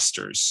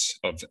clusters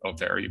of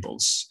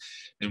variables.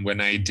 And when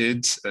I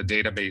did a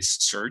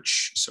database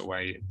search, so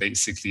I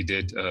basically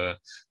did a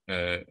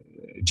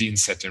gene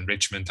set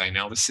enrichment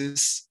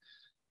analysis,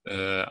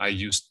 I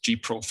used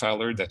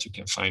gProfiler that you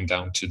can find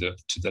down to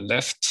the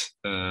left.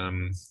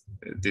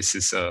 This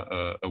is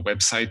a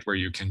website where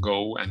you can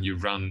go and you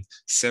run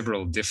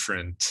several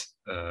different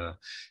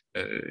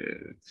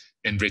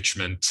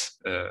enrichment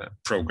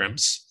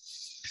programs.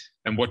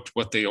 And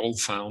what they all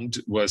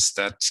found was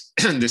that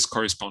this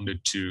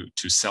corresponded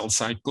to cell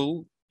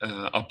cycle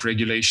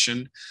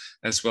upregulation,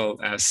 as well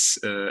as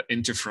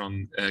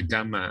interferon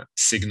gamma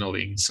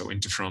signaling, so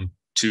interferon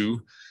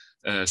 2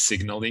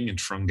 signaling,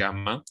 interferon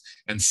gamma,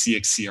 and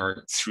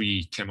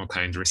CXCR3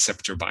 chemokine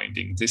receptor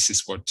binding. This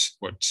is what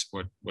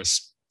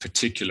was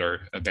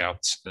particular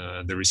about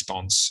the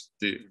response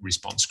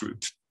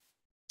group.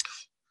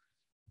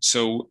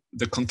 So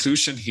the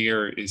conclusion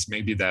here is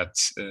maybe that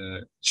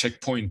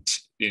checkpoint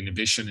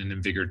inhibition in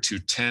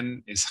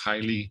IMvigor210 is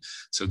highly,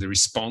 so the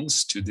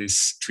response to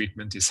this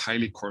treatment is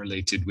highly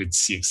correlated with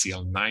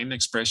CXCL9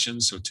 expression.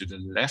 So to the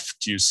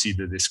left, you see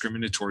the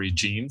discriminatory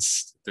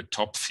genes, the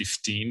top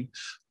 15,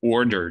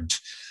 ordered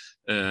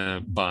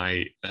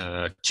by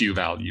Q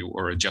value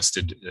or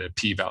adjusted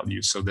P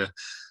value. So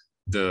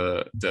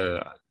the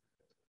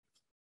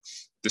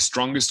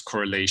strongest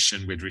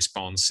correlation with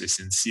response is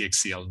in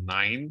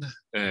CXCL9,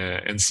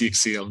 and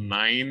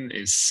CXCL9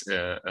 is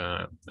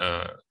a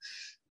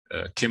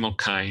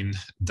chemokine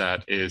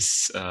that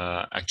is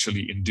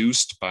actually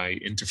induced by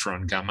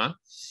interferon gamma,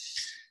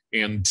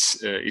 and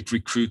it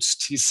recruits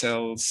T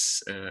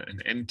cells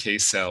and NK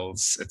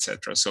cells,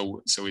 etc.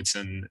 So it's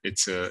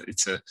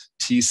a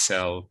T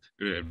cell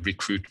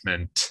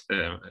recruitment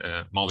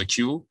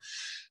molecule.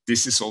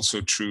 This is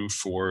also true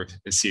for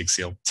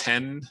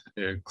CXCL10,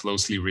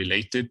 closely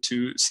related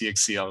to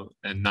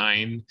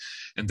CXCL9,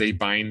 and they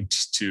bind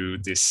to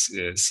this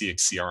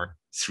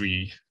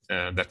CXCR3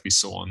 that we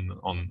saw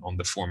on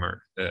the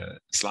former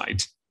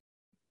slide.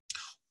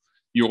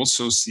 You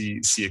also see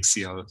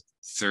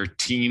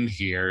CXCL13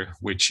 here,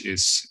 which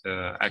is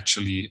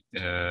actually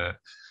a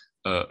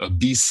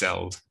B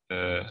cell,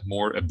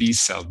 more a B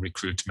cell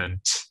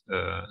recruitment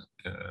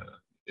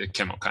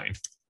chemokine.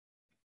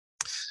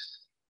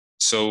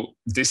 So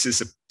this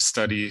is a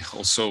study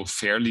also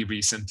fairly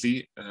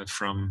recently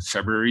from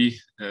February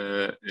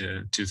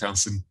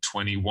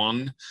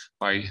 2021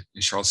 by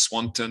Charles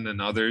Swanton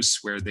and others,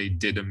 where they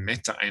did a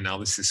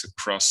meta-analysis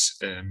across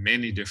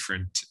many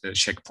different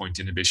checkpoint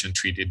inhibition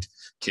treated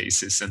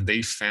cases. And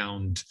they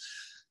found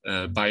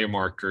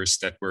biomarkers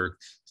that were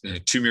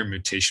tumor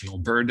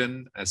mutational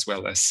burden, as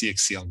well as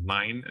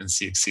CXCL9 and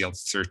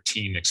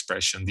CXCL13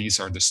 expression. These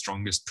are the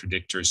strongest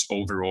predictors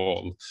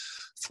overall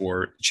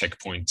for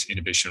checkpoint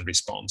inhibition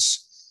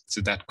response.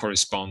 So that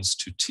corresponds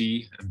to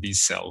T and B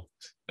cell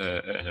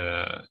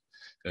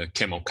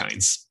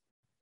chemokines.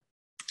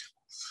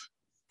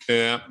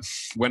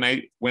 When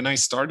I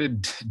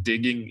started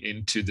digging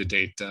into the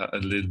data a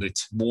little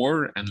bit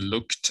more and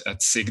looked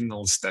at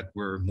signals that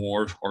were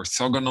more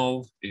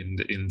orthogonal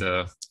in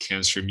the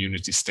cancer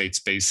immunity state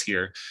space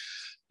here,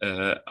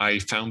 I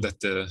found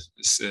that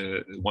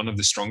one of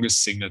the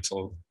strongest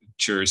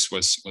signatures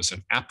was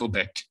an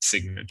Applebeck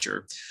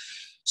signature.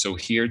 So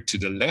here to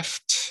the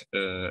left,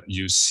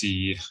 you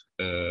see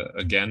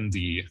again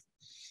the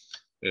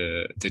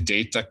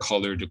data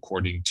colored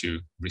according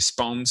to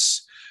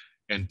response,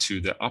 and to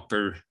the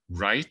upper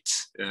right,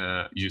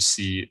 you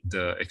see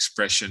the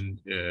expression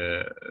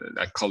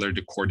colored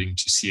according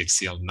to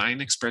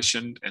CXCL9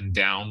 expression, and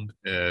down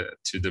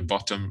to the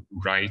bottom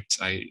right,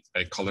 I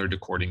colored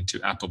according to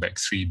Applebeck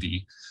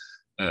 3B,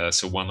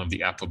 so one of the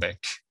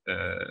Applebeck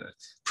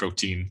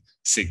protein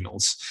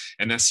signals.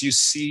 And as you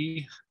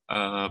see,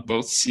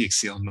 both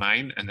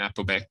CXCL9 and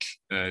Applebeck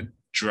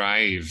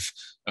drive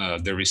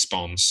the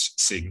response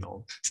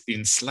signal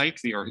in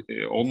slightly or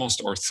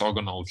almost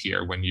orthogonal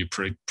here when you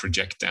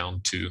project down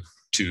to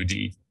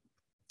 2D,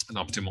 an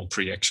optimal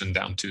projection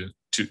down to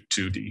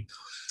 2D.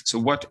 So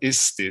what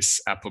is this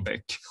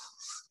Applebeck?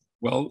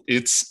 Well,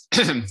 it's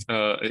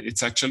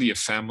actually a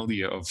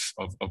family of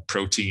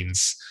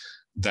proteins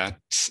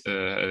that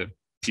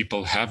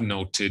people have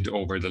noted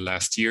over the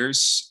last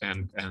years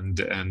and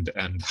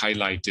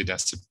highlighted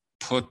as a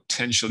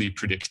potentially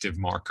predictive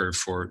marker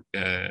for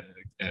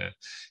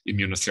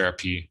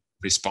immunotherapy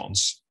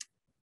response.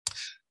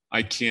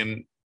 I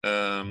can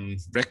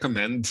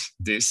recommend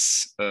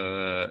this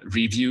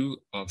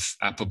review of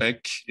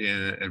Applebeck,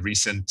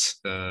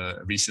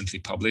 recently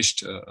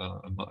published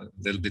a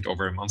little bit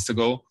over a month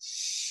ago,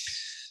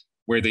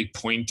 where they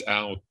point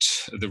out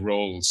the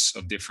roles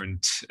of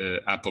different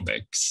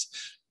Applebecks.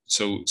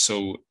 So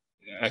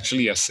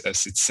actually, as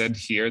it said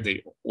here,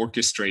 they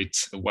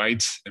orchestrate a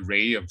wide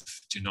array of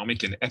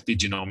genomic and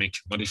epigenomic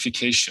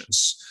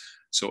modifications,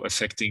 so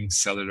affecting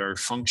cellular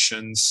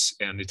functions,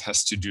 and it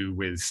has to do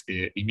with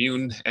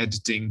immune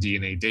editing,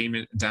 DNA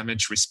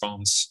damage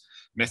response,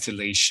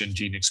 methylation,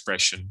 gene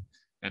expression,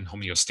 and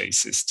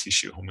homeostasis,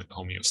 tissue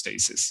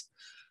homeostasis.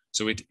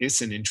 So it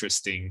is an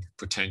interesting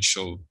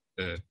potential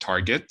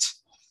target.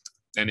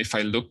 And if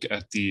I look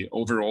at the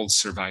overall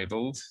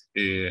survival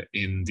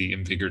in the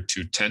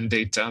IMvigor210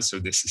 data, so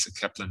this is a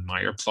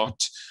Kaplan-Meier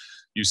plot,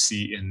 you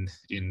see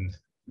in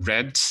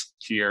red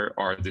here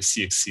are the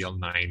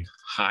CXCL9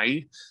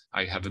 high.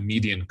 I have a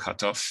median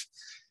cutoff,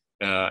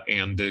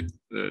 and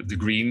the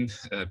green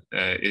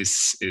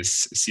is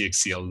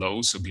CXCL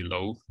low, so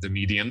below the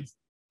median.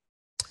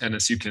 And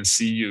as you can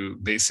see, you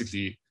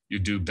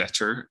do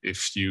better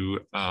if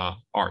you are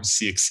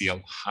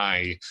CXCL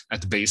high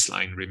at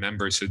baseline.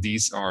 Remember, so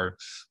these are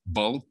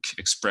bulk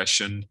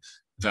expression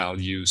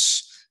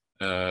values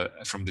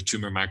from the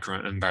tumor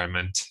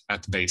microenvironment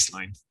at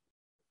baseline.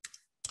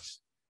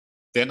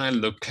 Then I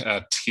look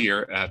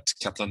here at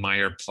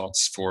Kaplan-Meier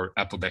plots for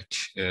Applebeck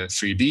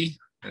 3B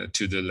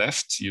to the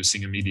left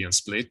using a median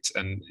split,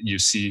 and you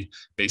see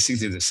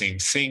basically the same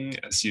thing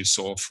as you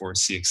saw for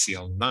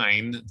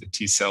CXCL9, the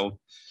T cell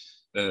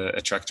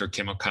attractor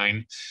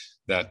chemokine,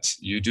 that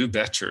you do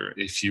better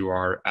if you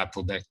are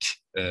ApoBec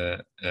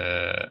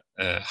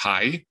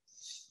high.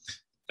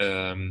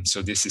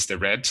 So this is the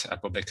red,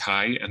 ApoBec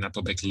high, and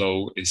ApoBec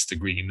low is the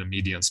green, the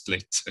median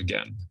split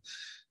again.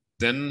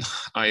 Then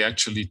I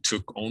actually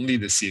took only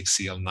the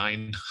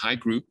CXCL9 high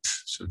group,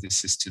 so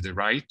this is to the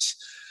right,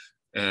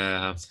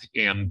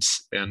 and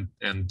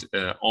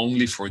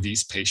only for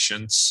these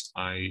patients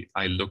I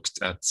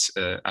looked at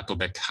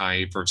ApoBec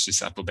high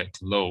versus ApoBec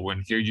low,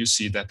 and here you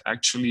see that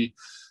actually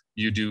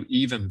you do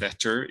even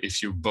better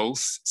if you're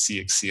both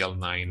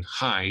CXCL9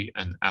 high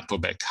and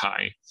ApoBec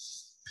high.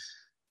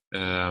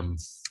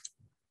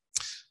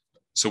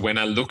 So when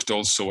I looked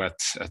also at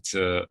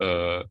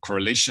the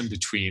correlation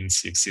between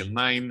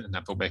CXCL9 and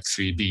ApoBec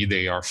 3b,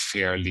 they are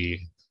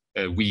fairly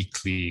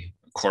weakly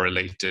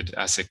correlated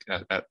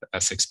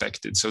as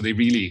expected. So they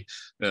really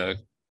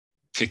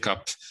pick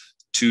up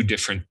two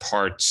different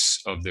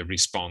parts of the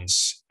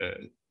response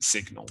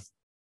signal.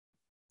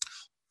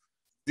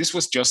 This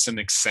was just an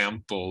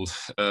example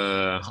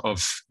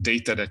of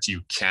data that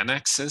you can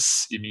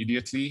access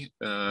immediately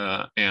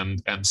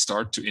and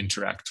start to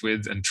interact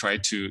with and try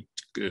to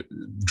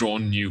draw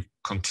new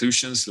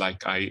conclusions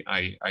like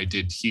I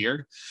did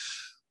here.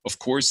 Of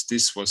course,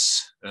 this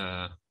was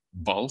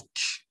bulk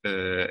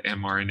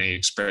mRNA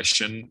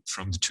expression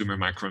from the tumor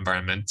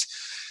microenvironment.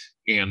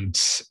 And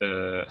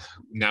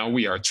now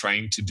we are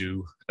trying to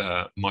do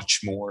much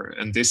more.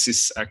 And this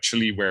is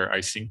actually where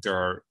I think there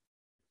are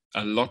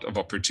a lot of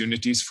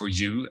opportunities for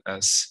you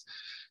as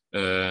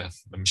a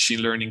machine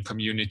learning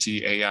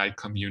community, AI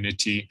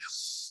community,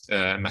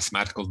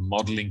 mathematical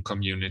modeling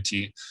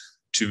community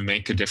to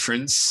make a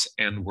difference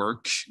and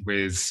work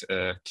with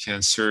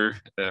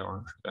cancer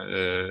or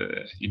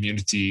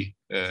immunity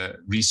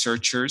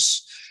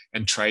researchers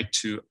and try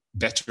to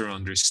better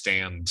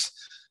understand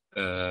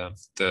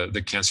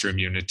the cancer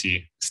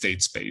immunity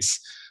state space.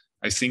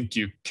 I think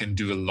you can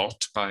do a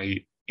lot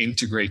by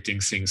integrating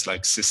things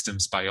like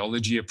systems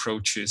biology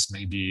approaches,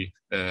 maybe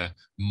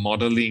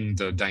modeling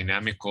the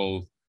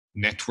dynamical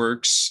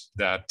networks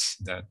that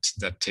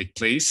take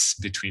place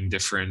between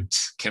different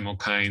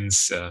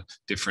chemokines,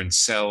 different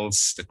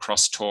cells, the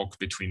crosstalk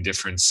between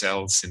different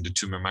cells in the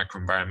tumor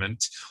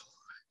microenvironment.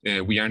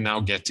 We are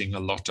now getting a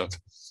lot of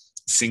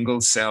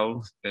single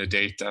cell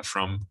data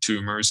from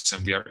tumors,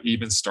 and we are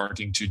even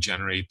starting to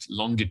generate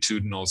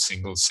longitudinal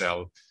single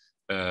cell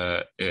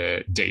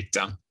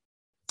data.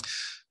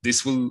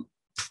 This will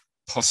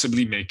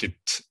possibly make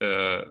it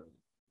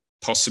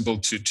possible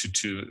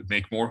to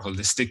make more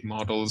holistic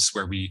models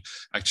where we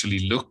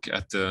actually look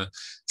at the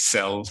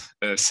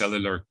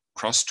cellular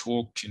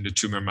crosstalk in the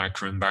tumor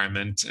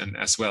microenvironment and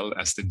as well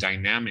as the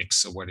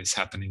dynamics of what is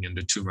happening in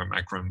the tumor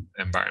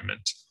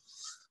microenvironment.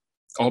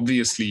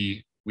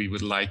 Obviously, we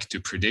would like to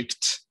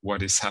predict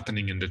what is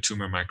happening in the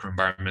tumor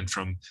microenvironment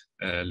from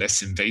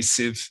less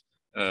invasive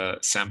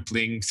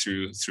sampling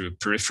through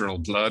peripheral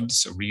blood.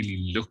 So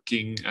really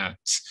looking at,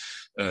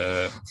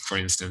 for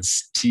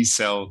instance, T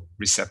cell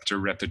receptor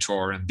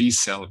repertoire and B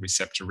cell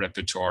receptor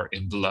repertoire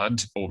in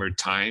blood over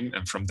time.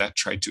 And from that,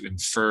 try to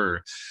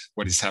infer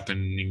what is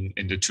happening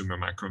in the tumor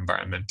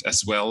microenvironment,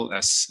 as well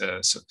as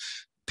so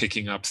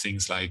picking up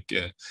things like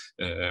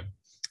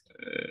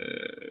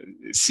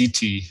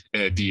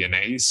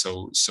ctDNA,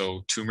 so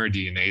tumor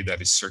DNA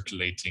that is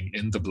circulating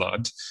in the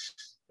blood.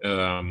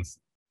 And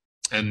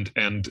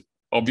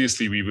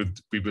obviously, we would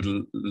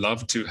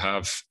love to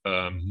have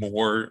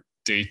more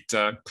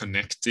data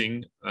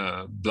connecting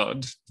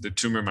blood, the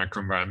tumor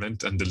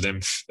microenvironment, and the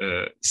lymph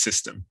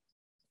system.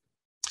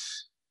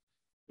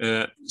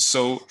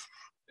 So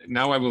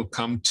now I will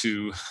come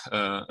to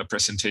a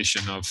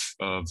presentation of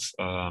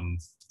a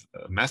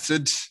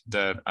method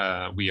that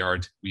we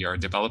are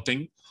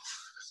developing.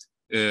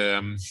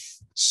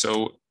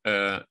 So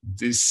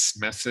this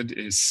method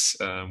is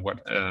what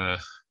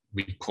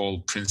we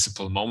call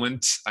principal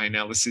moment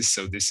analysis.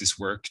 So this is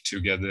work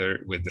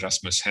together with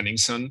Rasmus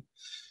Henningsson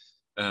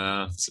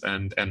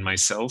and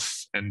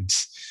myself. And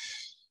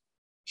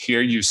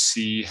here you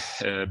see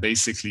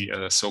basically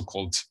a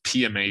so-called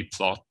PMA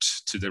plot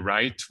to the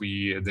right.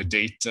 The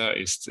data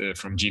is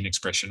from Gene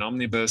Expression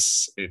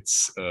Omnibus.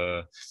 It's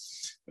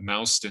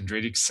mouse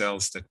dendritic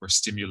cells that were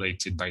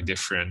stimulated by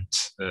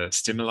different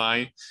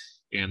stimuli.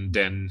 And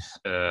then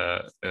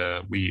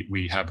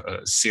we have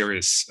a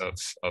series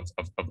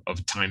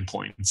of time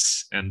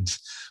points. And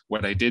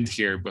what I did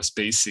here was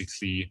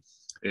basically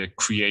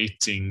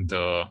creating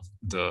the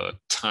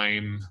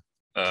time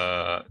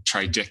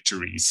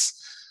trajectories.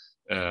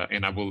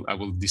 And I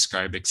will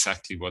describe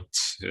exactly what,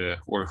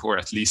 or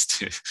at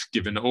least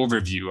give an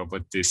overview of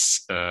what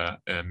this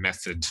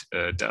method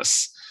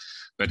does.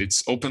 But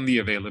it's openly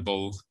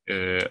available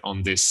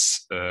on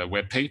this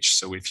webpage.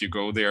 So if you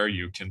go there,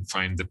 you can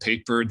find the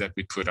paper that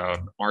we put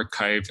on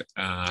archive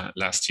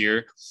last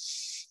year,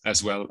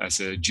 as well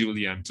as a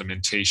Julia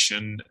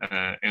implementation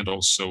and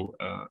also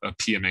a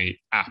PMA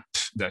app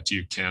that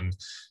you can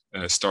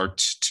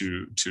start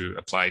to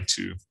apply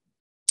to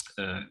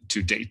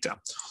data.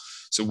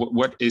 So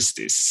what is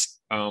this?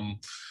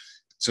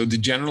 So the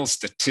general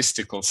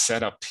statistical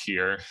setup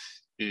here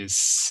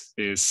is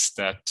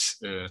that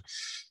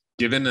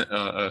given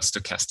a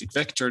stochastic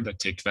vector that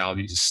takes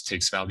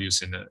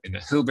values in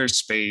a Hilbert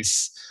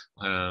space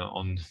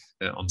on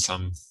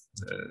some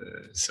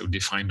so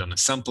defined on a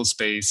sample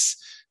space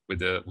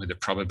with a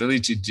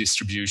probability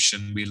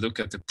distribution, we look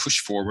at the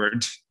push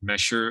forward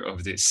measure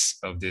of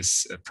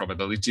this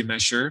probability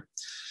measure,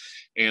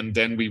 and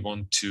then we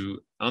want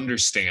to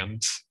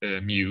understand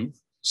mu,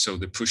 so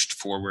the pushed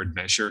forward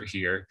measure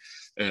here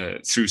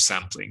through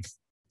sampling.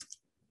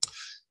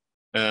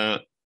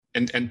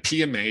 And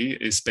PMA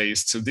is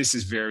based, so this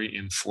is very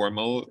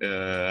informal.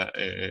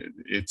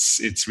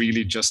 It's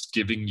really just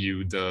giving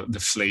you the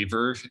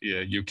flavor.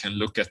 You can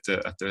look at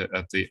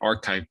the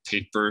archive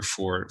paper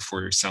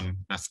for some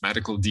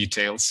mathematical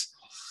details,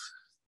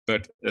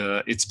 but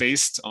it's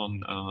based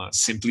on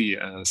simply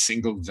a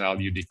single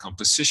value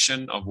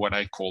decomposition of what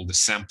I call the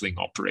sampling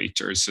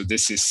operator. So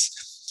this is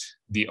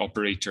the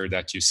operator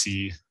that you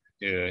see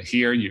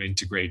here. You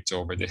integrate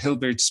over the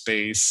Hilbert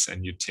space,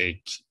 and you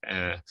take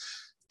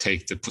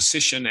the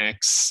position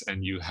x,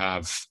 and you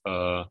have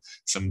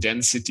some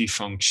density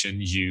function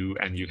u,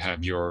 and you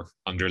have your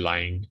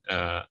underlying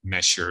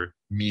measure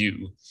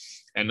mu.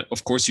 And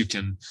of course, you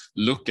can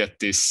look at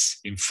this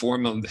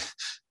informal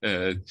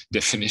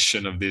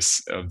definition of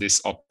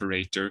this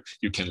operator.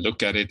 You can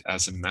look at it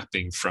as a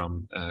mapping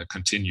from a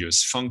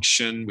continuous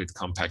function with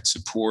compact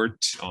support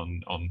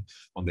on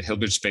the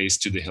Hilbert space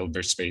to the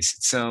Hilbert space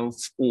itself,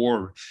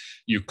 or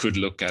you could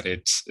look at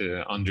it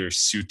under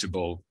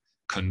suitable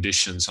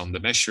conditions on the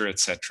measure,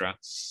 etc.,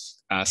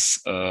 as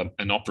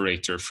an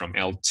operator from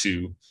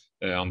L2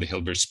 on the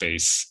Hilbert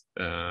space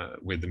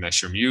with the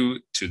measure mu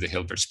to the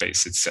Hilbert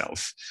space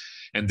itself.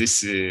 And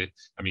this,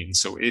 I mean,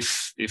 so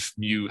if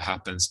mu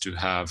happens to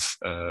have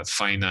a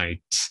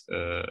finite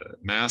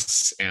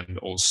mass and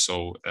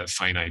also a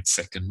finite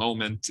second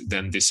moment,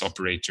 then this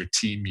operator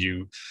T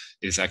mu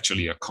is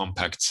actually a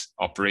compact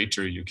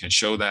operator. You can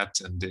show that,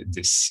 and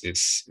this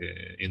is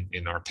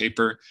in our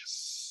paper.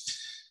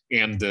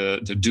 And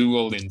the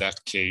dual in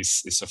that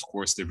case is, of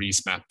course, the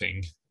Riesz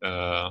mapping.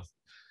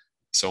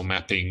 So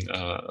mapping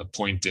a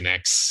point in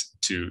X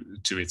to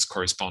its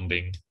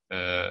corresponding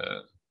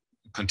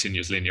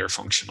continuous linear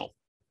functional.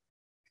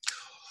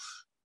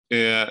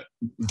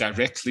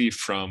 Directly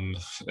from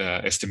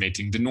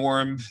estimating the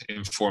norm,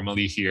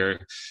 informally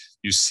here,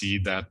 you see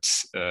that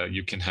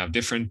you can have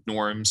different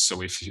norms.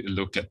 So if you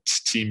look at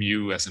T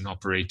mu as an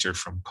operator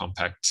from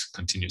compact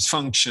continuous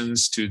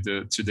functions to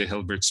the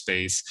Hilbert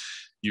space,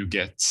 you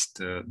get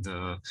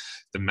the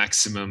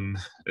maximum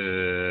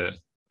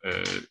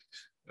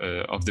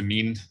of the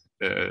mean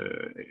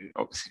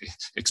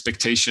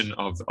expectation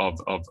of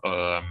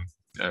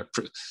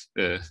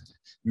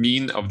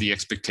mean of the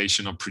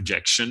expectation of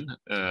projection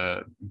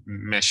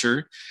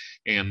measure.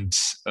 And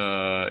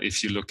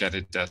if you look at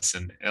it as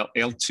an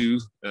L2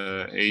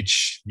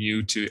 H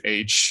mu to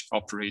H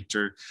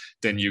operator,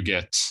 then you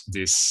get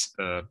this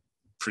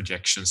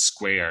projection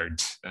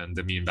squared and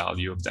the mean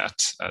value of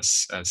that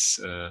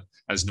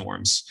as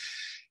norms.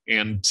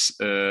 And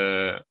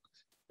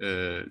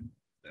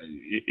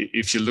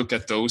if you look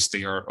at those,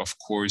 they are of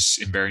course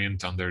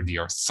invariant under the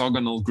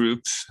orthogonal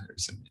group.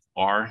 There's an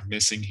R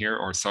missing here,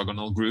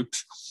 orthogonal group.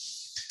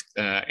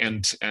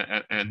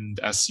 And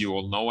as you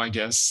all know, I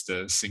guess,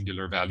 the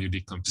singular value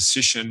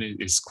decomposition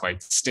is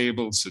quite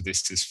stable. So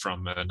this is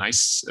from a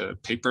nice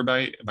paper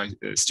by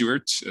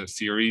Stewart,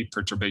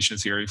 perturbation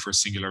theory for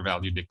singular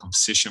value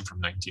decomposition from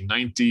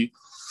 1990.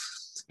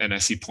 And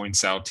as he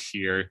points out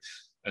here,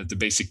 the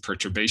basic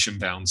perturbation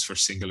bounds for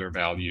singular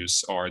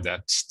values are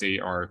that they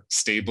are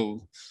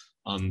stable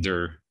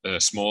under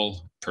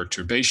small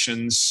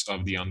perturbations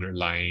of the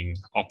underlying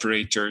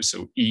operator.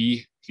 So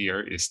E here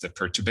is the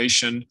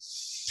perturbation.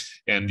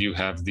 And you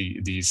have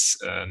these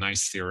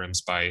nice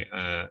theorems by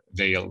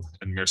Weil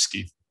and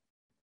Mirsky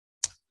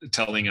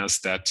telling us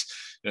that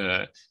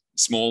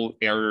small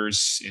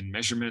errors in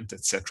measurement,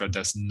 etc.,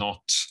 does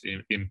not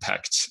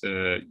impact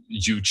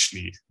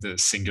hugely the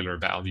singular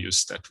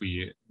values that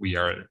we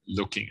are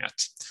looking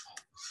at.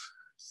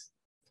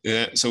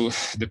 So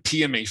the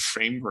PMA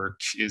framework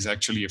is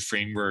actually a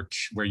framework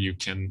where you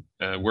can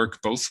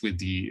work both with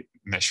the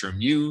measure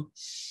mu,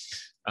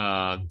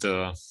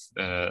 the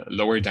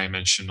lower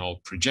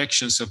dimensional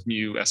projections of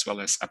mu, as well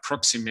as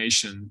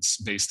approximations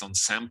based on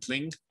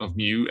sampling of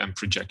mu and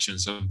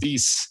projections of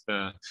these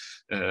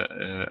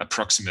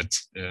approximate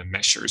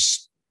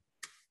measures.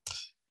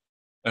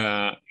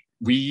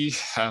 We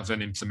have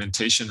an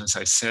implementation, as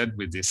I said,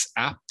 with this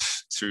app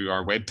through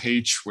our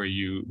webpage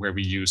where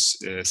we use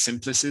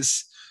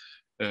Simplicis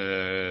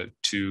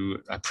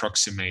to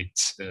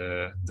approximate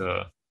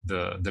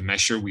the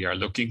measure we are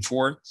looking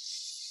for.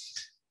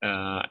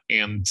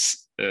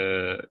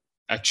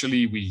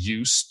 Actually, we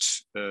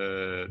used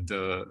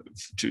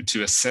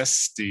to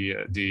assess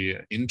the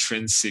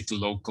intrinsic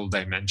local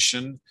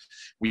dimension.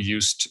 We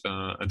used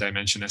a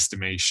dimension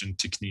estimation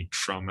technique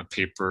from a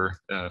paper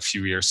a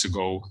few years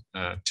ago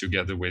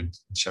together with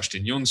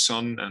Kerstin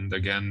Jonsson and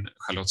again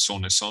Charlotte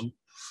Sonesson.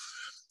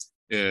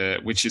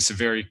 which is a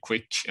very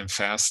quick and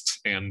fast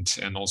and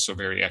also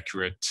very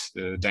accurate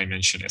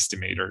dimension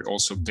estimator,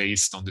 also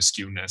based on the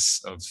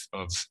skewness of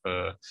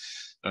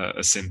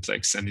a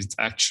simplex. And it's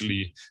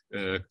actually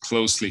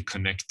closely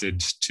connected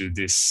to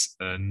this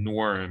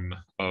norm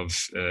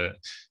of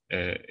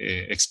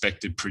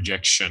expected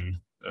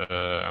projection,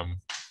 the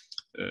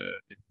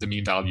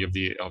mean value of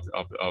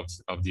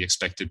the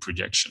expected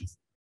projection.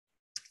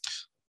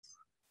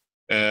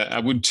 I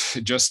would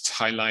just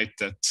highlight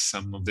that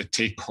some of the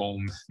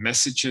take-home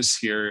messages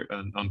here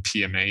on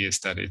PMA is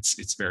that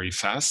it's very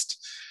fast,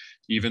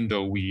 even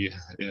though we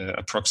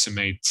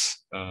approximate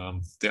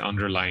the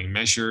underlying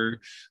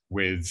measure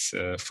with,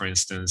 for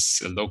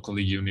instance, a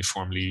locally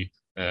uniform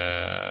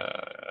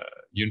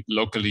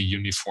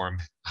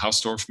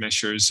Hausdorff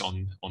measures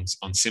on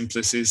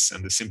simplices,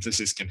 and the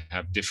simplices can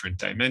have different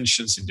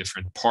dimensions in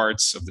different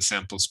parts of the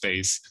sample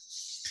space.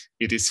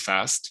 It is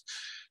fast.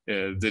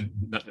 The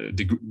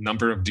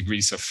number of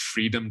degrees of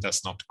freedom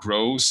does not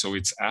grow, so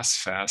it's as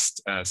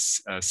fast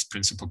as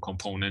principal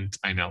component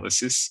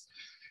analysis.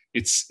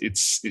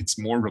 It's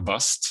more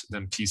robust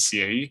than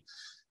PCA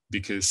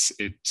because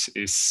it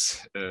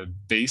is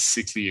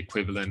basically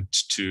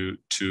equivalent to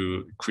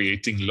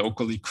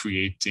locally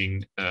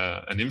creating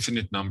an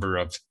infinite number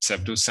of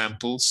pseudo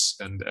samples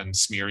and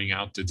smearing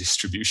out the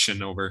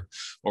distribution over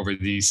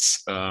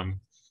these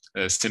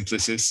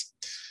simplices.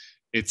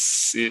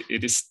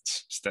 It is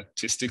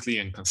statistically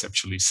and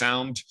conceptually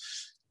sound,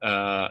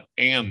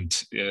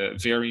 and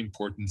very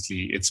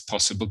importantly, it's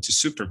possible to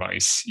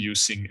supervise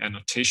using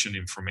annotation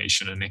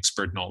information and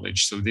expert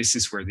knowledge. So this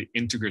is where the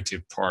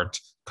integrative part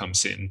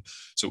comes in.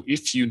 So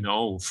if you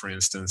know, for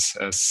instance,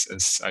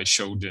 as I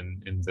showed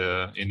in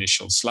the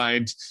initial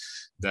slide,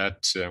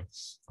 that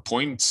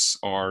points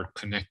are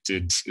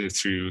connected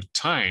through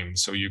time,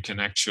 so you can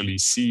actually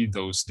see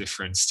those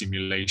different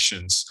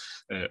stimulations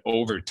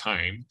over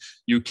time,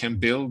 you can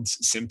build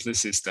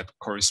simplices that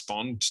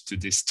correspond to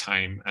this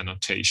time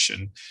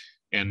annotation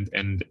and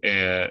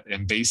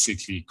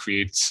basically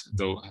create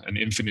an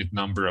infinite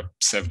number of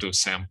pseudo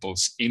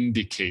samples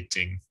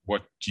indicating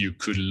what you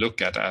could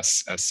look at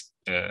as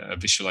a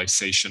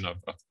visualization of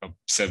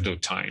pseudo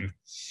time.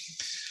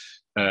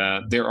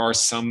 There are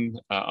some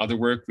other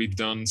work we've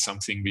done,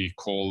 something we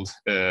call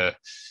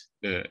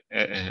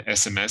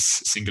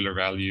SMS, singular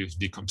value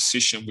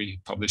decomposition.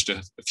 We published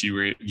a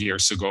few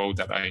years ago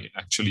that I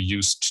actually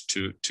used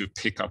to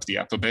pick up the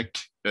Applebeck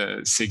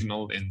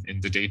signal in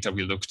the data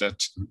we looked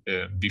at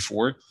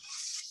before.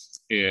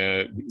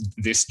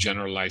 This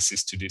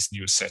generalizes to this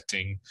new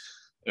setting.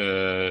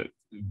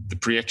 The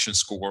projection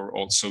score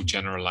also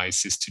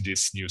generalizes to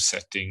this new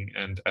setting.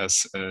 And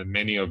as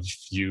many of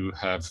you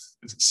have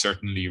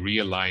certainly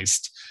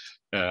realized,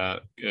 a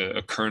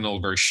kernel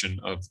version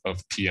of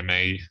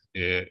PMA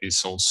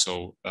is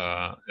also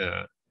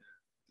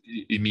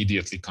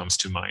immediately comes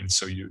to mind.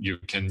 So you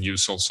can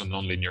use also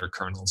nonlinear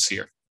kernels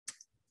here.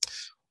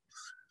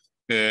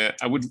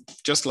 I would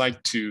just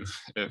like to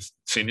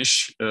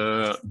finish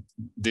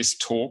this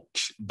talk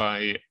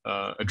by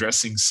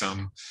addressing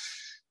some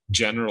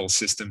general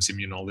systems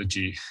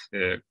immunology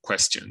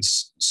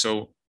questions.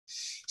 So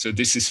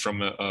this is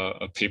from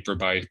a paper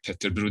by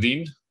Peter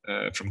Brodin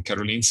from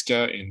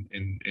Karolinska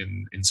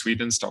in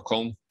Sweden,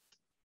 Stockholm.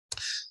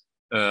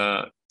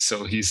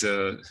 So he's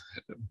a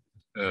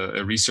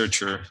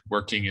researcher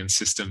working in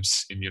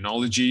systems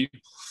immunology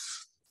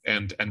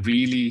and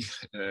really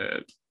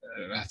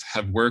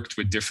have worked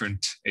with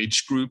different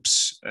age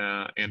groups,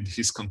 and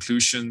his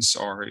conclusions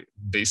are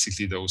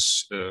basically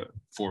those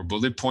 4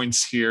 bullet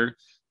points here.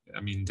 I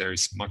mean, there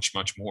is much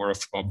more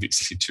of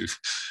obviously to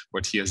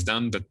what he has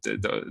done, but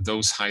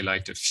those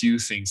highlight a few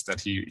things that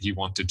he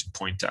wanted to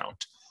point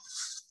out.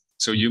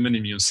 So human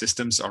immune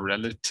systems are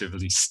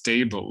relatively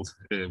stable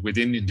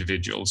within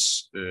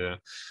individuals,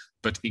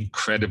 but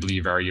incredibly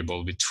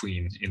variable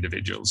between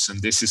individuals.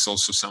 And this is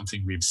also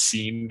something we've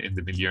seen in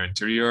the milieu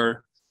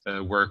intérieur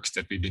work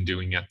that we've been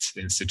doing at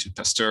Institut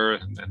Pasteur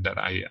and that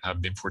I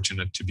have been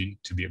fortunate to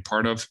be a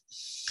part of.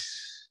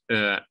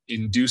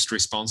 Induced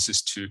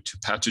responses to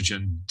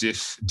pathogen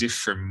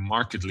differ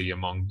markedly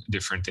among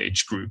different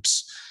age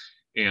groups,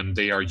 and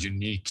they are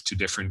unique to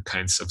different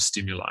kinds of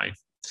stimuli.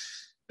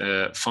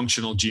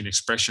 Functional gene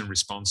expression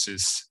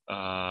responses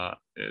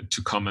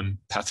to common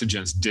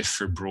pathogens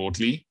differ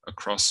broadly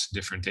across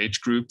different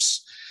age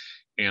groups,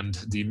 and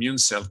the immune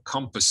cell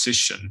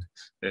composition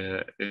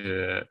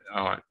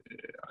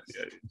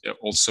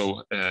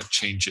also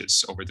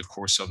changes over the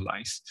course of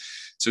life.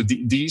 So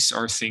these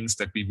are things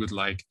that we would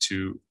like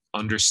to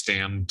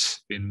understand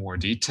in more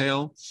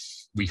detail.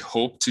 We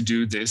hope to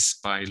do this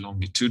by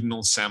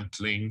longitudinal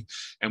sampling,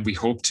 and we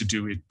hope to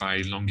do it by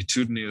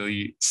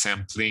longitudinally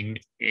sampling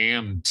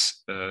and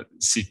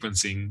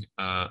sequencing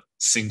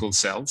single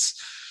cells,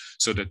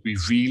 so that we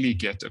really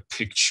get a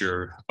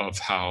picture of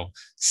how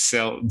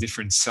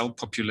different cell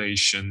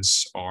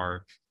populations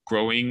are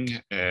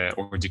growing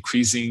or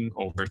decreasing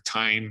over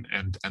time,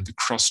 and the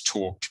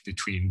crosstalk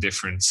between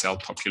different cell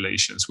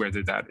populations,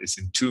 whether that is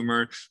in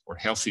tumor or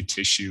healthy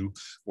tissue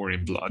or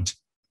in blood.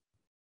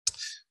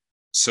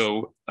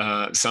 So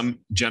some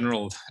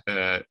general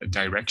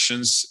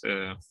directions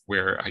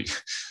where I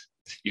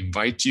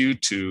invite you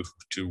to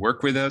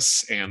work with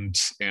us and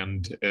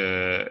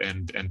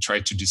try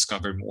to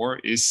discover more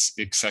is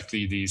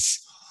exactly these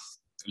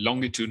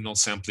longitudinal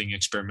sampling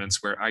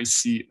experiments, where I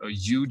see a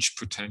huge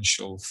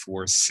potential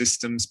for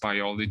systems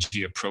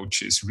biology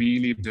approaches,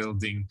 really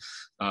building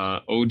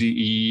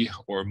ODE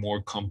or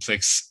more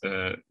complex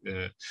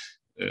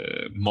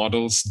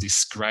models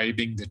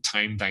describing the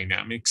time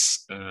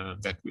dynamics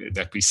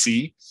that we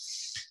see,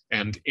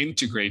 and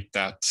integrate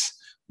that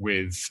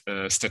with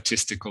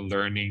statistical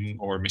learning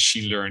or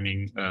machine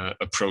learning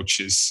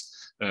approaches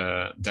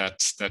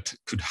that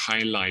could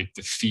highlight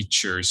the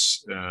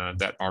features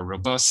that are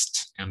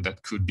robust and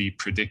that could be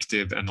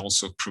predictive, and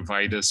also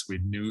provide us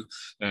with new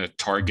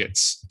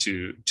targets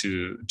to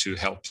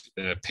help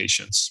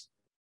patients.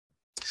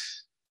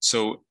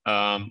 So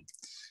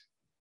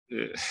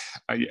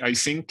I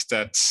think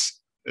that,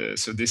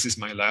 so this is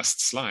my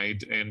last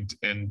slide,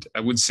 and I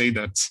would say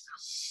that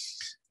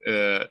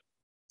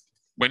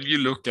when you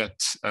look at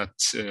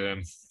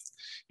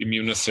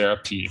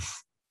immunotherapy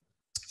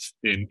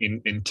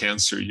in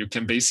cancer, you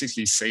can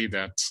basically say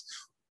that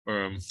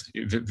in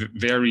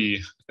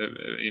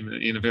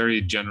a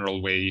very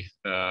general way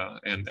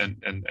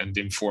and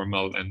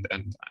informal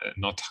and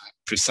not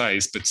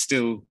precise, but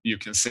still you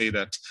can say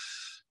that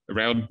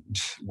around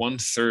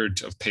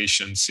 1/3 of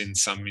patients in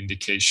some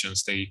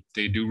indications, they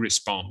do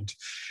respond,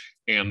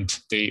 and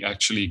they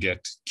actually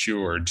get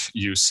cured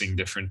using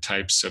different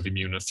types of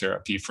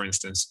immunotherapy, for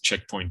instance,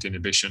 checkpoint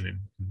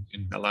inhibition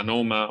in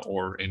melanoma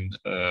or in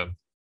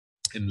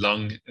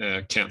lung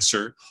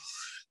cancer.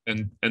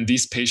 And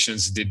these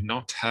patients did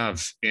not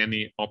have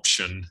any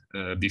option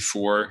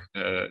before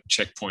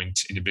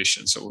checkpoint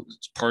inhibition. So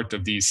part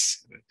of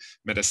these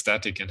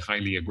metastatic and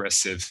highly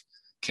aggressive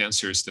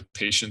cancers, the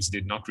patients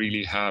did not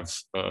really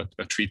have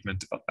a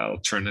treatment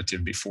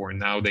alternative before.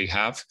 Now they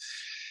have,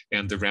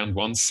 and around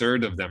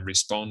 1/3 of them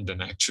respond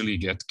and actually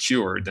get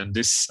cured. And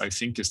this, I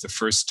think, is the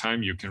first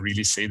time you can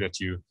really say that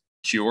you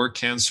cure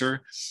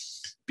cancer.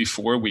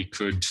 Before, we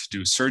could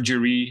do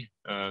surgery,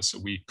 so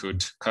we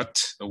could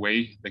cut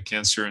away the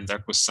cancer, and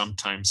that was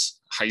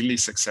sometimes highly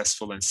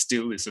successful and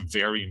still is a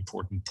very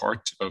important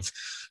part of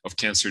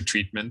cancer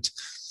treatment.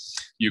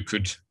 You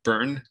could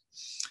burn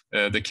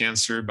the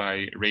cancer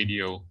by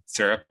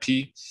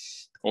radiotherapy,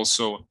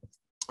 also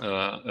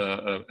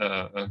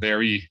a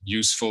very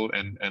useful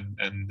and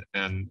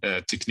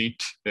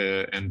technique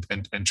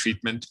and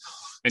treatment.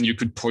 And you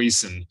could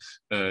poison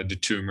the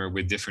tumor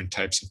with different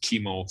types of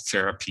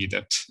chemotherapy.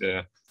 That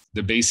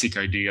the basic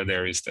idea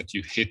there is that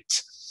you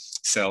hit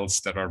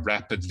cells that are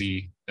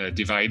rapidly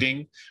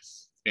dividing,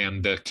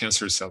 and the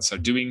cancer cells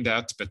are doing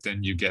that, but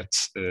then you get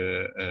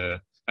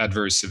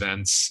adverse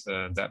events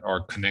that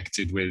are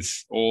connected with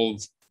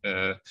all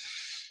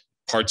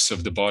parts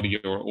of the body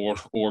or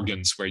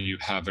organs where you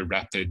have a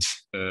rapid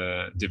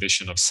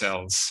division of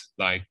cells,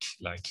 like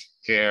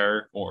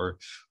hair or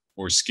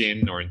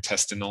skin or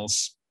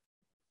intestinals.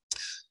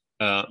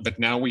 But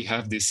now we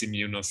have this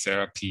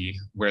immunotherapy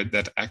where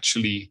that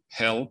actually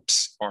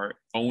helps our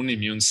own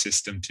immune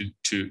system to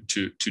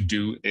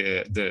do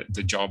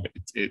the job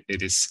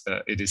it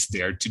is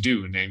there to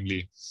do,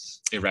 namely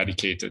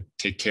eradicate it,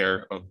 take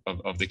care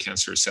of the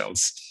cancer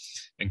cells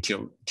and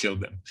kill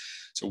them.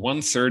 So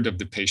 1/3 of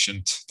the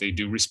patient, they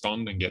do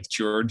respond and get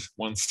cured.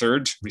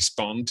 1/3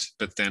 respond,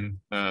 but then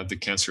the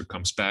cancer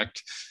comes back,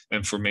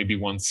 and for maybe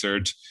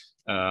 1/3,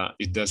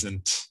 it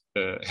doesn't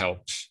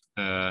help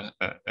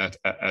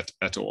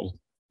at all.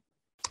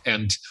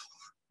 And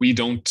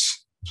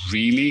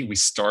we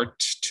start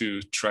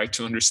to try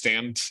to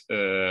understand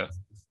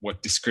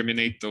what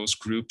discriminate those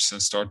groups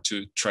and start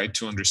to try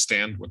to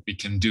understand what we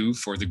can do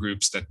for the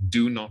groups that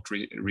do not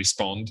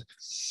respond.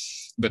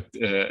 But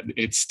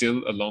it's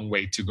still a long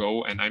way to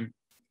go. And I'm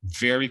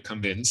very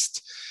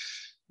convinced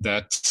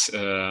that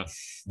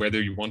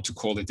whether you want to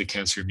call it the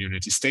cancer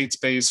immunity state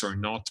space or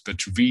not,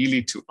 but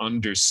really to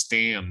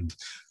understand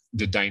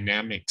the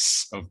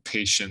dynamics of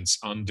patients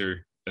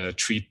under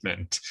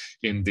treatment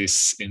in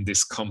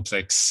this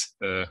complex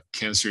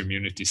cancer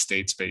immunity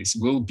state space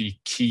will be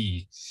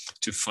key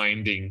to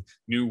finding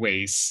new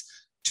ways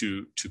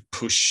to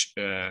push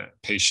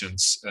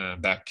patients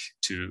back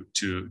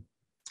to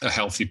a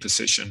healthy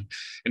position.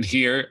 And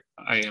here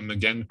I am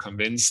again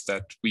convinced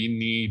that we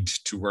need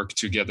to work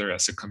together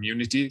as a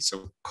community.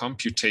 So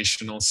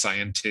computational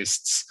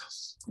scientists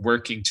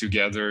working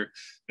together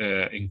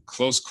in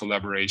close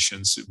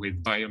collaborations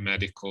with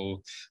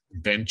biomedical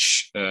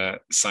bench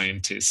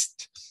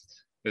scientists.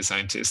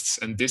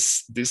 And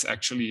this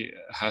actually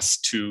has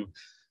to,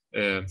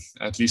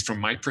 at least from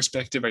my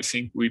perspective, I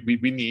think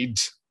we need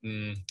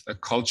a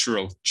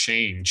cultural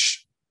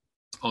change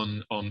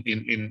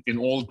in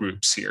all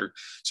groups here.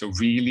 So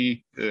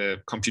really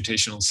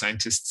computational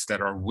scientists that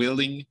are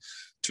willing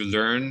to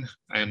learn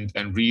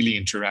and really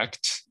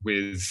interact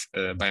with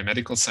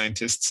biomedical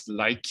scientists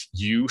like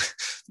you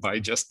by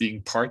just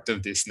being part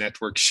of this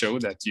network show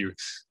that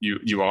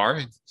you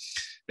are.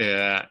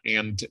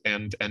 and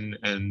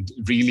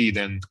really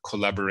then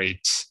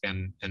collaborate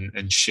and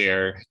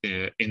share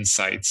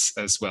insights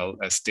as well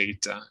as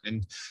data.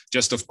 And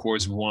just, of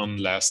course, one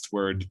last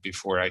word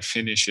before I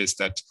finish is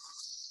that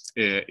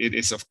it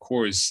is, of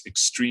course,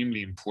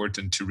 extremely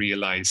important to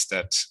realize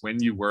that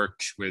when you work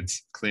with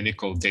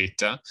clinical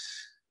data,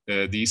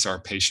 these are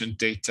patient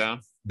data.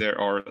 There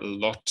are a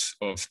lot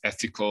of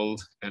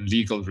ethical and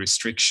legal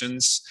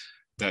restrictions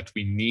that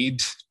we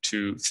need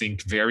to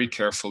think very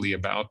carefully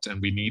about, and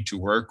we need to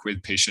work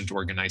with patient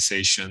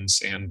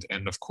organizations and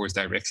of course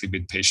directly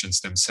with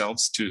patients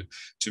themselves to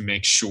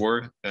make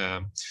sure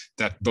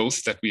that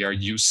both that we are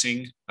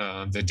using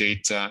the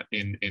data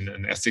in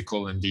an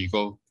ethical and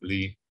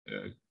legally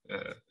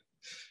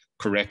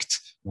correct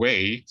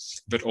way,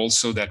 but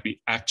also that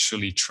we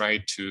actually try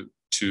to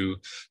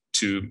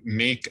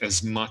make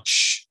as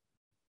much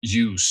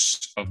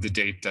use of the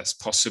data as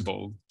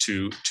possible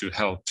to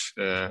help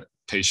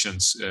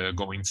patients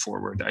going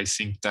forward. I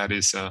think that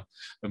is a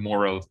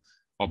moral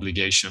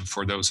obligation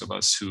for those of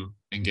us who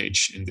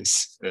engage in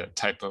this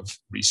type of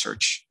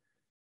research.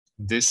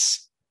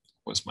 This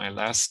was my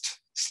last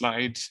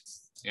slide,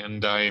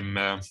 and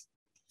I'm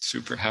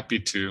super happy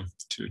to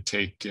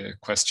take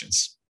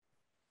questions.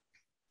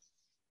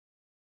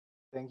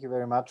 Thank you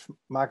very much,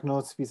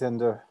 Magnus. We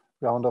send a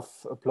round of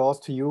applause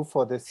to you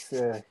for this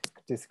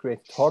this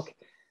great talk.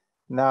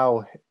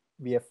 Now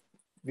we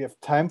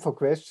have time for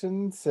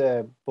questions,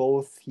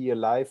 both here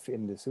live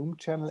in the Zoom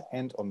channel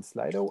and on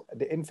Slido.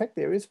 In fact,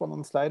 there is one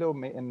on Slido,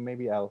 and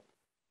maybe I'll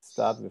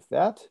start with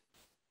that.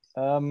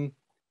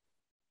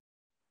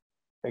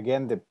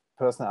 Again, the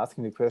person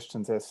asking the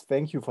question says,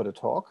 "Thank you for the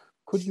talk.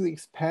 Could you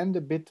expand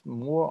a bit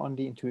more on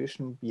the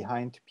intuition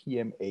behind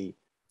PMA?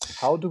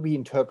 How do we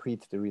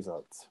interpret the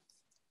results?"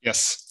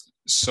 Yes.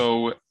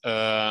 So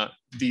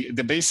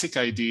the basic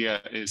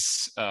idea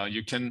is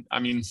you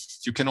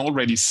can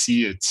already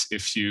see it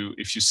if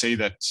you say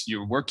that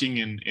you're working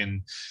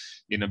in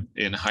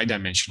a high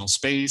dimensional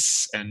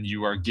space and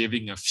you are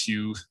giving a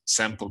few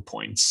sample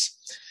points.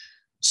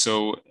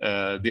 So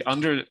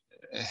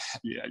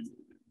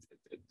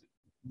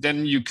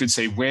then you could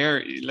say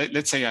where,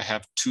 let's say I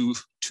have two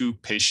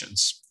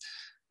patients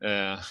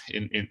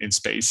in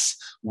space.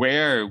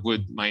 Where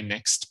would my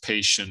next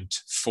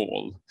patient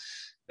fall?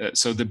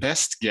 So the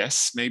best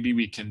guess maybe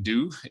we can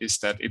do is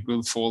that it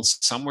will fall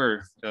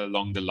somewhere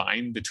along the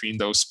line between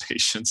those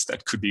patients.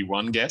 That could be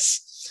one guess.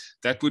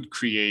 That would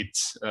create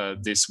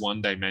this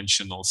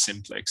one-dimensional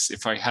simplex.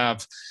 If I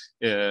have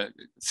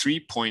 3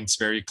 points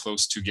very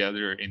close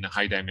together in a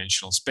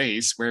high-dimensional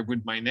space, where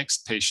would my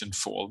next patient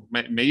fall?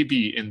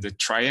 Maybe in the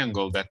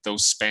triangle that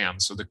those span,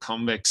 so the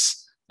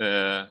convex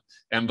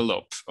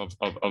envelope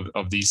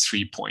of these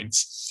 3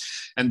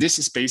 points. And this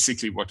is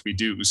basically what we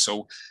do.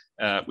 So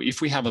if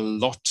we have a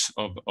lot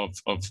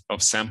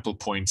of sample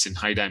points in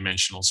high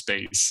dimensional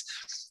space,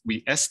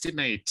 we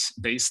estimate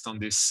based on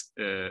this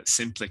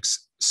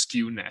simplex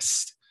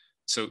skewness.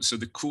 So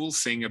the cool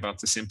thing about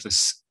the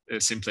simplex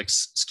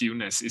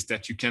skewness is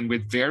that you can,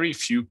 with very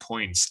few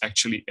points,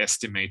 actually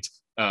estimate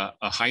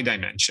a high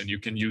dimension. You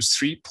can use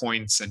 3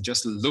 points and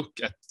just look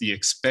at the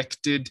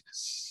expected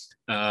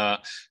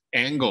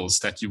angles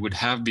that you would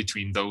have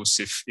between those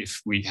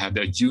if we had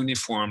a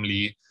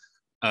uniformly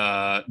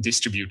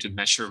distributed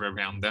measure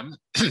around them.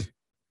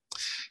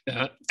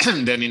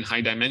 Then in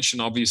high dimension,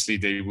 obviously,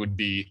 they would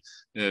be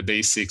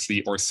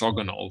basically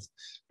orthogonal.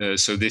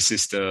 So this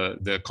is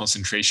the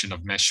concentration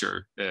of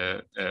measure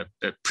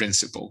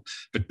principle.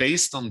 But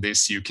based on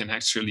this, you can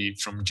actually,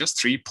 from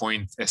just 3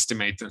 points,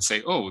 estimate and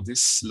say, oh,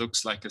 this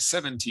looks like a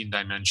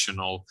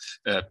 17-dimensional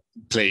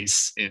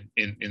place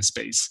in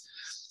space.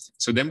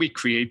 So then we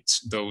create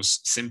those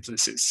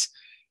simplices.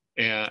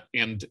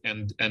 And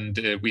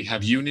we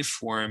have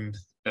uniform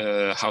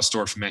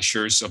Hausdorff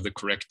measures of the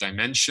correct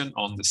dimension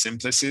on the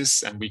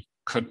simplices, and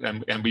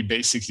we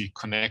basically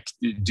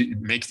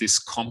make this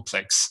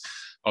complex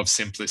of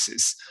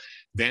simplices.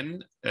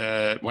 Then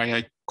why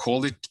I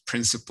call it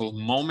principal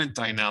moment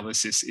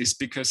analysis is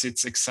because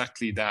it's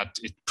exactly that.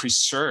 It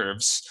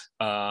preserves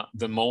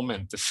the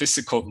moment, the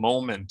physical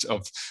moment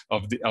of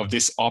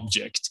this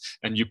object,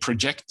 and you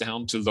project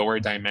down to lower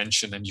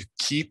dimension, and you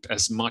keep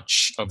as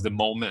much of the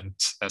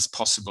moment as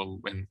possible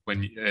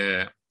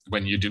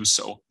when you do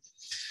so.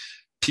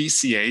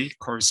 PCA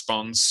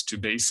corresponds to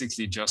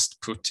basically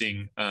just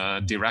putting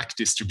Dirac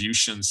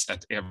distributions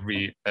at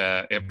every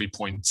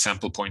point,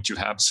 sample point you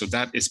have. So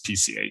that is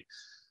PCA.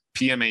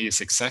 PMA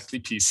is exactly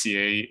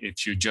PCA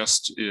if you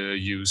just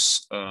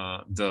use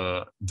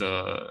the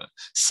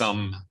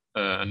sum,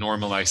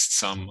 normalized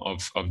sum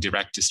of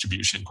Dirac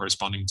distribution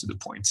corresponding to the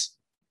points.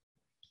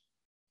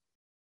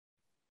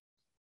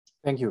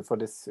 Thank you for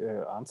this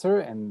answer.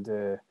 And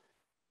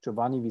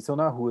Giovanni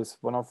Visona, who is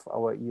one of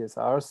our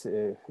ESRs,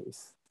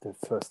 is the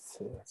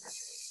first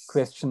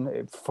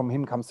question. From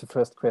him comes the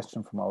first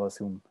question from our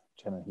Zoom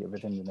channel here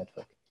within the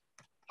network.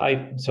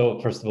 Hi.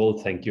 So first of all,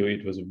 thank you.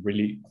 It was a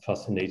really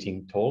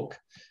fascinating talk.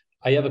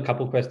 I have a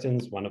couple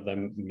questions. One of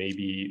them may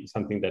be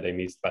something that I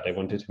missed, but I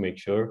wanted to make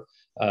sure.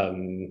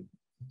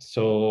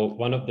 So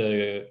one of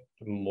the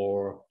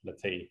more,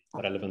 let's say,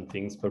 relevant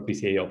things for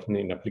PCA often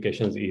in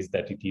applications is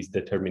that it is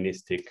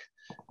deterministic.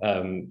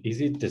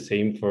 Is it the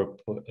same for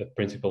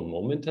principal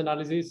moment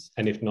analysis?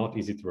 And if not,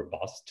 is it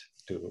robust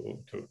to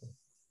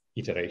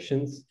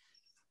iterations?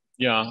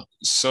 Yeah,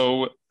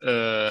 so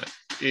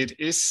it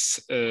is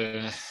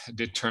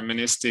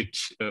deterministic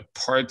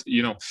part,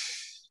 you know,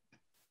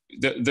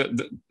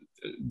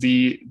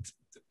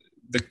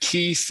 the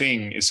key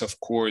thing is, of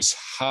course,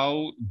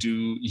 how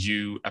do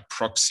you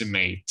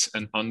approximate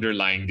an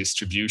underlying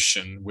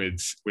distribution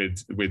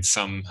with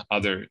some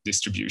other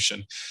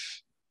distribution?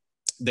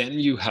 Then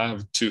you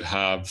have to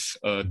have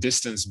a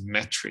distance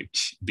metric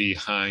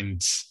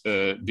behind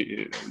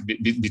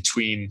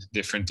between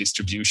different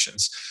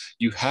distributions.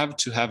 You have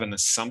to have an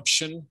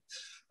assumption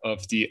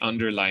of the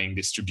underlying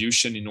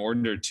distribution in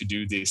order to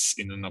do this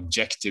in an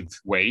objective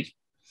way.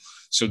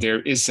 So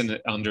there is an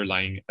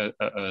underlying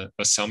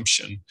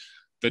assumption,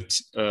 but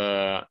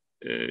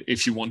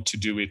if you want to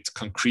do it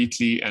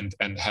concretely and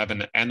have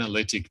an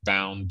analytic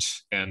bound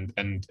and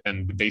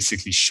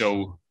basically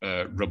show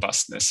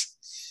robustness.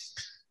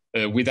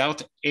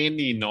 Without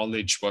any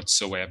knowledge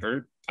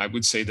whatsoever, I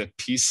would say that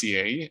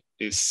PCA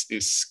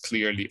is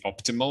clearly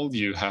optimal.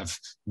 You have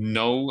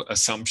no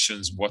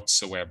assumptions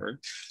whatsoever.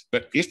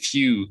 But if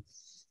you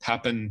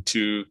happen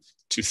to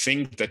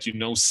think that you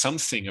know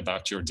something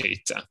about your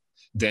data,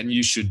 then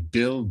you should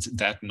build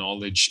that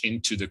knowledge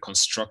into the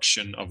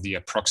construction of the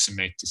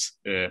approximate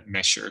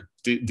measure.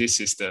 This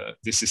is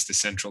the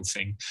central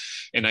thing.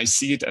 And I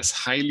see it as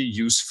highly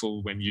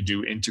useful when you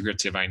do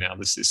integrative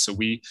analysis. So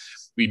we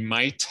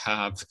might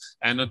have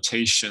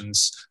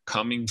annotations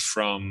coming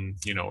from,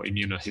 you know,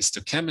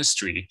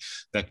 immunohistochemistry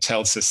that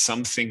tells us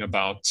something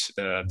about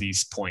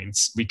these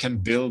points. We can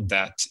build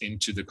that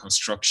into the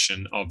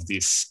construction of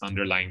this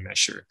underlying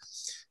measure.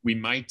 We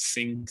might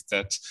think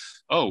that,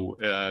 oh,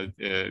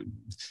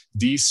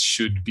 these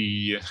should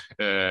be,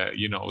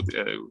 you know,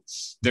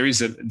 there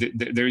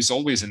is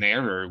always an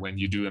error when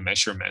you do a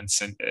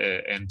measurements,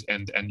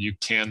 and you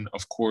can,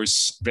 of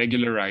course,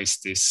 regularize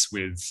this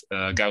with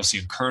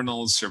Gaussian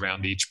kernels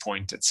around each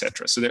point,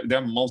 etc. So there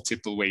are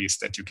multiple ways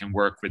that you can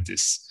work with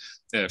this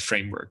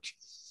framework.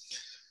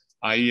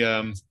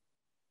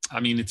 I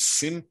mean, it's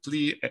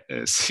simply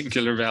a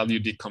singular value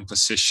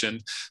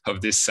decomposition of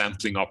this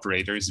sampling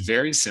operator. It's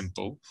very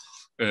simple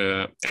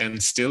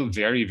and still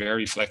very,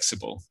 very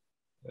flexible.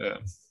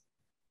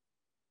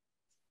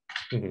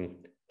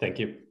 Thank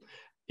you.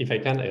 If I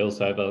can, I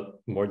also have a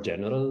more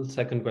general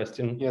second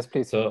question. Yes,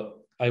 please.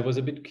 So I was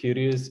a bit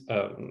curious,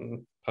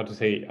 how to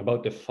say,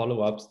 about the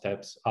follow-up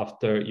steps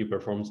after you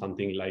perform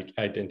something like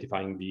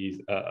identifying these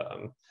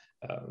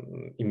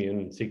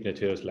immune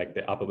signatures, like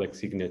the ApoB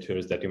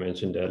signatures that you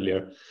mentioned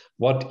earlier.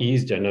 What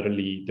is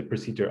generally the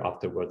procedure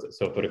afterwards?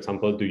 So for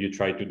example, do you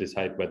try to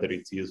decide whether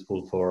it's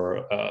useful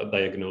for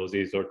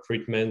diagnosis or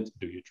treatment?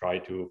 Do you try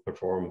to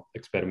perform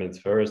experiments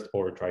first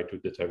or try to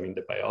determine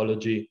the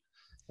biology?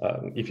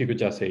 If you could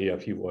just say a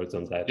few words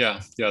on that.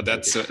 Yeah,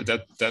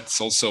 that's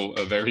also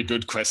a very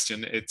good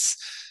question. It's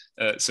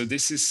so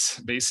this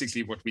is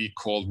basically what we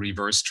call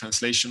reverse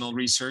translational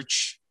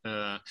research.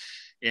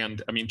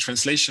 And I mean,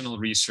 translational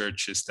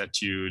research is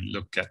that you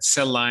look at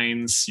cell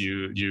lines,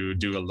 you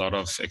do a lot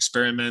of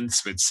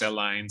experiments with cell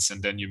lines,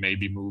 and then you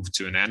maybe move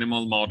to an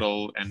animal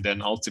model, and then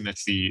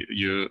ultimately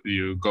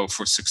you go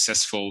for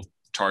successful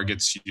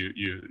targets.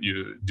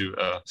 You do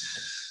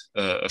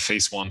a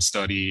phase 1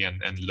 study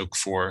and look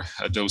for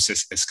a dose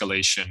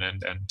escalation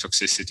and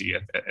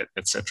toxicity,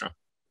 etc.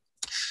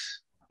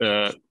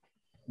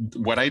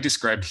 What I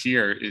described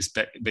here is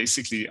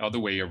basically the other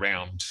way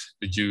around.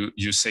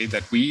 You say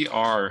that we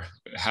are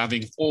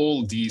having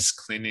all these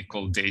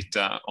clinical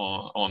data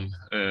on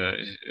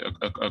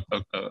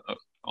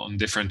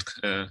different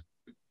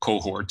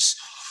cohorts,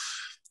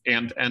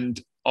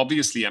 and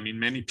obviously, I mean,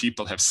 many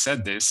people have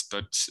said this,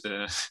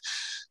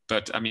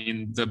 but I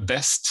mean, the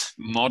best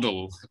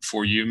model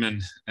for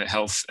human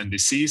health and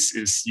disease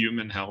is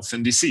human health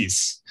and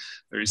disease.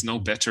 There is no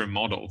better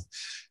model.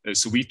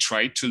 So we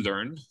try to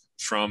learn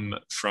from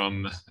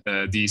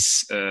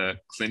these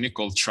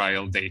clinical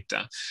trial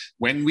data.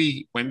 When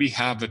we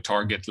have a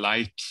target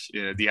like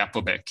the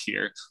ApoB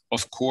here,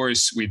 of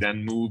course, we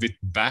then move it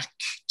back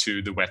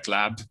to the wet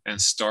lab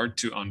and start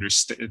to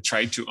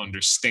try to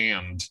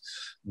understand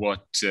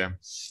what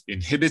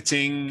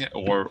inhibiting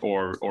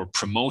or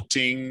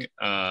promoting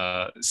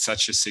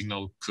such a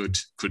signal could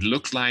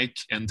look like.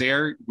 And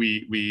there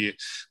we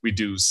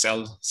do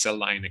cell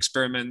line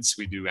experiments,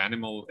 we do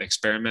animal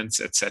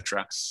experiments,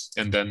 etc.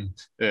 And then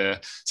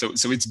so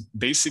it's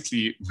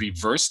basically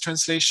reverse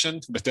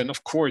translation. But then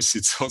of course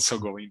it's also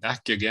going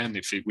back again.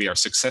 If we are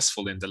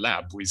successful in the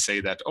lab, we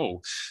say that,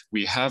 oh,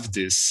 we have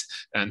this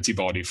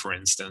antibody, for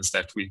instance,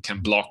 that we can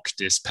block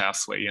this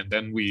pathway, and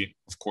then we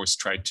of course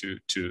try to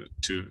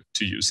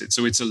use it.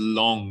 So it's a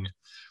long,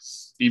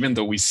 even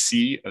though we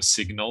see a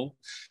signal,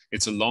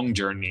 it's a long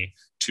journey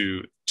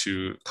to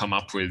come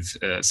up with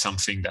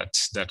something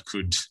that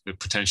could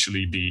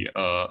potentially be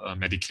a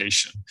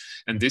medication.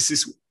 And this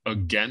is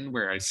again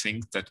where I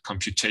think that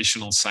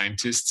computational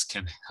scientists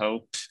can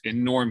help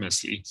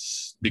enormously,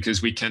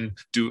 because we can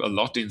do a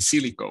lot in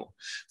silico.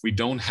 We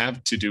don't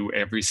have to do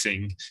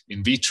everything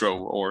in vitro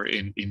or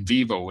in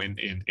vivo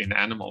in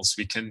animals.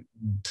 We can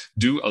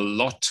do a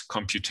lot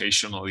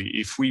computationally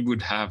if we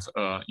would have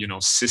a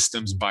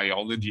systems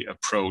biology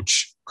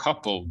approach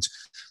coupled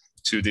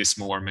to this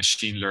more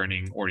machine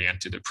learning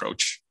oriented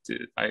approach.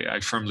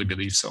 I firmly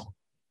believe so.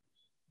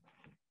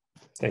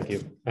 Thank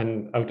you.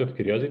 And out of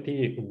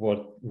curiosity,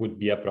 what would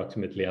be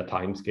approximately a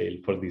time scale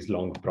for this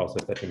long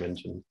process that you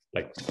mentioned,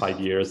 like 5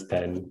 years,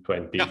 10,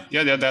 20?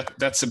 Yeah,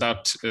 that's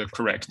about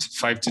correct.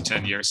 5 to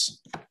 10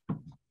 years.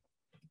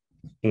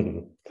 Mm-hmm.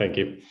 Thank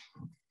you.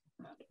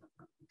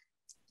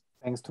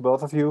 Thanks to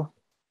both of you.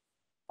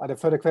 Are there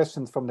further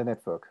questions from the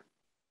network?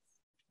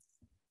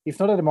 If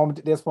not at the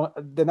moment, there's one.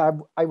 Then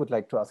I would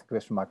like to ask a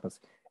question,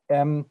 Magnus.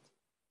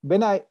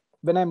 When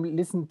I'm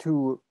listening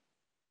to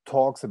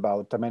talks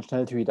about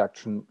dimensionality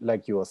reduction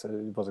like yours,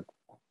 it was a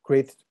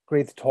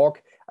great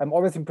talk. I'm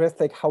always impressed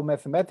like how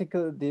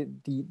mathematical the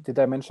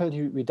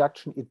dimensionality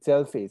reduction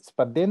itself is.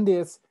 But then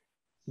there's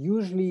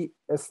usually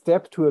a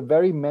step to a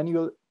very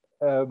manual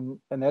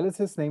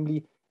analysis,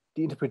 namely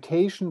the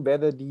interpretation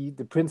whether the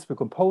principal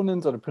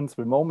components or the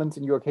principal moments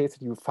in your case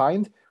that you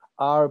find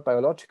are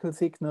biological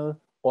signal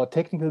or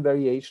technical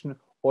variation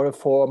or a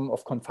form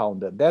of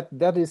confounder.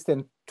 That is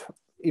then,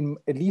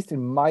 at least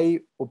in my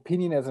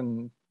opinion, as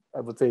an I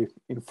would say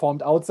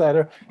informed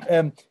outsider,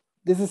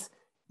 this is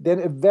then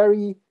a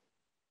very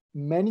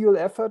manual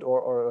effort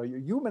or a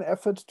human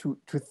effort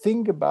to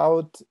think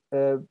about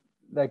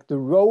like the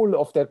role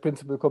of that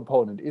principal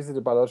component. Is it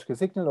a biological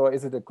signal or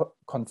is it a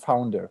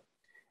confounder?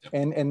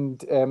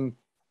 And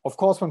of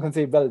course, one can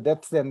say, well,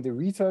 that's then the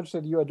research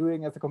that you are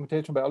doing as a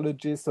computational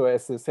biologist or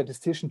as a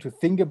statistician to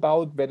think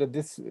about whether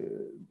this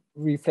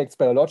reflects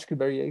biological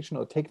variation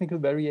or technical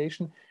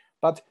variation.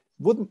 But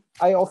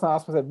I often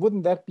ask myself,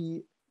 wouldn't that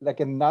be like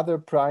another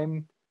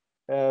prime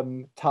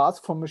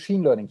task for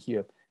machine learning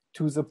here,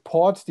 to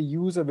support the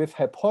user with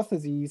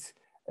hypotheses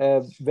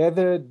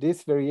whether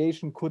this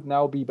variation could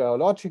now be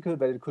biological,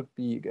 whether it could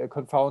be a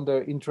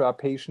confounder,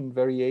 intra-patient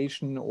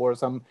variation, or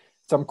some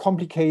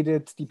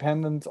complicated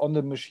dependence on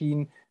the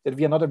machine that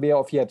we are not aware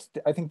of yet.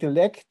 I think the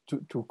lack,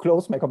 to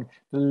close my comment,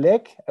 the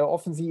lack I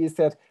often see is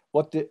that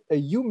what a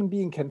human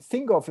being can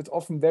think of is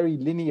often very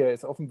linear,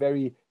 it's often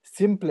very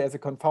simple as a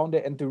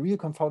confounder, and the real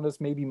confounders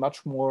may be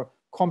much more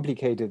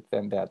complicated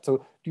than that.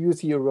 So do you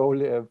see a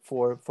role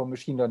for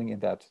machine learning in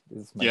that?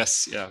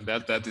 Yes, yeah,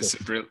 that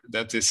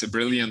is a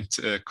brilliant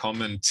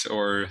comment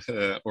or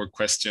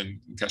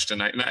question,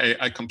 Karsten.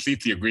 I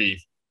completely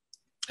agree.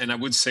 And I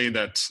would say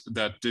that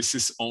this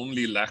is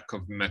only lack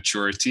of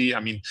maturity. I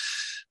mean,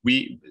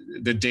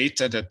 the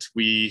data that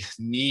we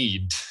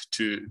need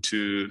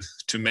to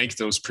make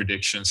those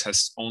predictions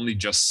has only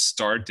just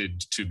started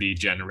to be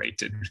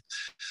generated,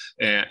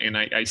 and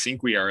I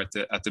think we are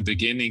at the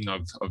beginning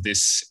of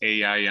this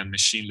AI and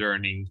machine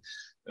learning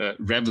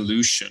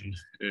revolution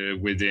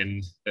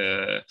within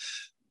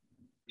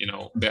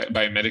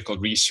biomedical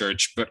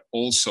research, but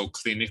also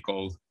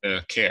clinical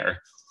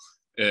care.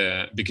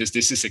 Because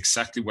this is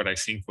exactly what I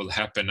think will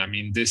happen. I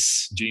mean,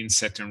 this gene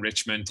set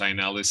enrichment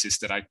analysis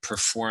that I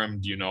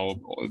performed,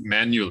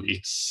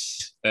 manually,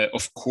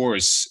 of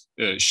course,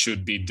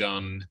 should be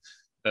done,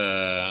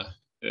 I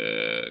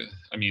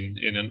mean,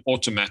 in an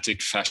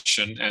automatic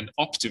fashion and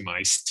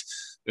optimized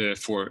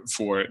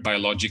for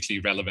biologically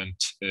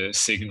relevant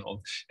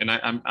signal.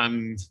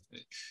 And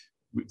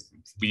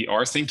we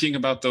are thinking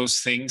about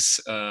those things,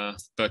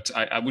 but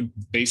I would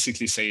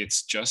basically say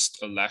it's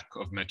just a lack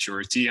of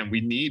maturity, and we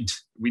need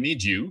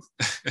you,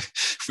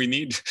 we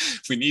need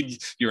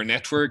your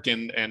network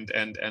and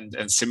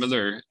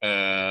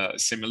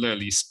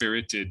similarly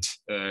spirited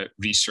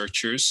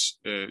researchers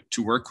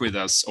to work with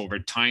us over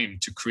time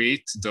to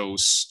create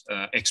those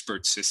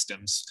expert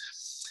systems.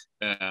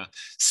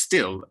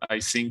 Still,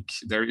 I think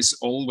there is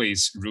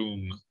always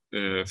room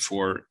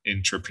for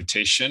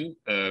interpretation,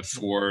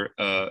 for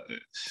a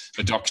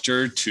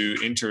doctor to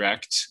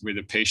interact with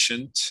a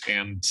patient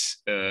and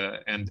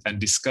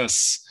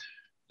discuss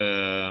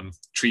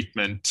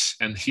treatment.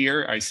 And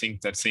here, I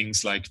think that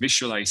things like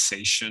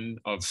visualization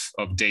of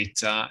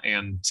data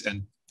and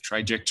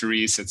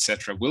trajectories,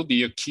 etc., will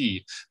be a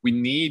key. We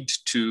need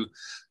to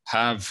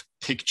have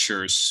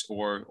pictures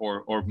or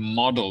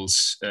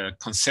models,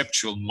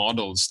 conceptual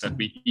models that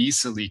we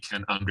easily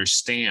can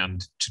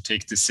understand to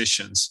take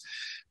decisions.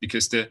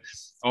 Because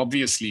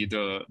obviously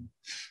the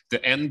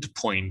end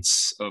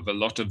points of a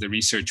lot of the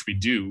research we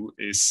do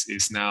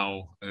is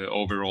now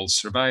overall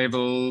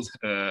survival,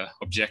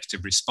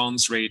 objective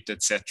response rate,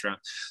 etc.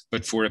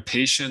 But for a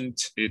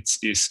patient, it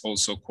is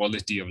also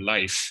quality of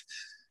life.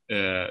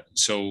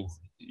 So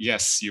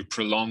yes, you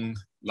prolong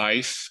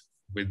life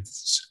with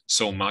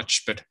so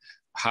much, but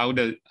how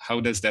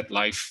does that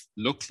life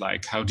look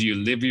like? How do you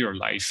live your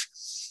life?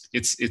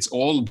 It's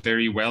all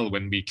very well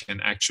when we can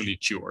actually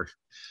cure.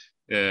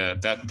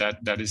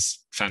 That is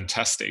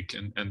fantastic,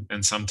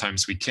 and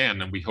sometimes we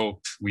can, and we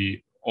hope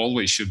we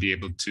always should be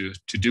able to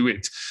do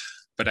it.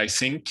 but I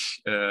think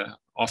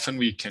often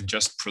we can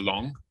just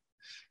prolong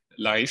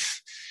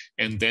life,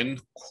 and then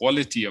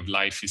quality of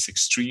life is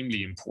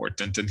extremely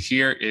important. And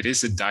here it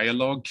is a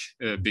dialogue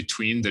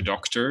between the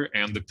doctor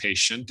and the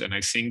patient, and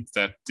I think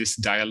that this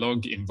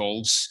dialogue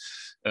involves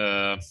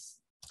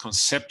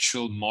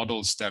conceptual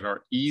models that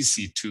are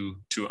easy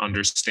to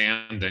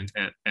understand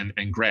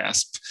and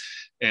grasp.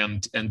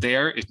 And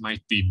there it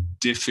might be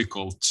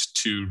difficult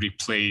to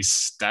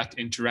replace that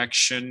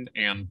interaction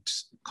and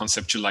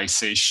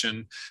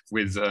conceptualization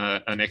with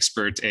an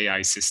expert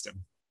AI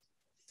system.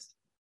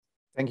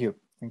 Thank you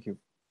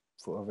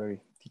for a very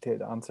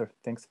detailed answer.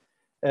 Thanks.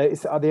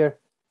 Are there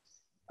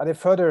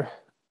further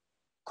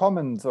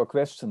comments or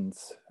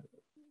questions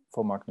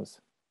for Magnus?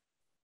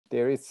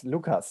 There is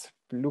Lucas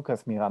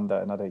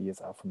Miranda, another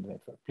ESR from the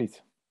network.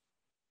 Please.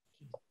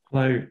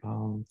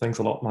 Hello. Thanks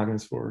a lot,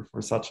 Magnus, for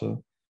such a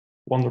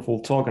wonderful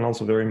talk, and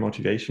also very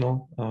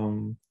motivational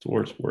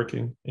towards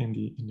working in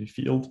the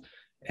field.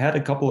 I had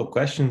a couple of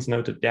questions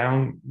noted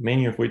down,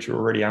 many of which were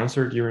already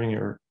answered during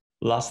your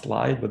last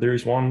slide, but there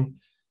is one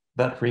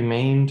that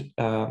remained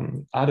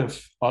out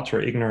of utter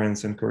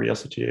ignorance and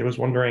curiosity. I was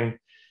wondering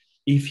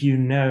if you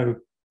know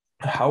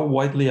how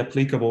widely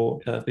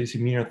applicable these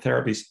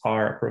immunotherapies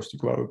are across the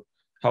globe,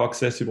 how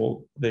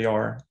accessible they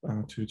are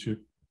to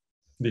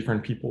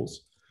different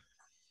peoples.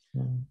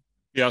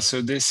 Yeah,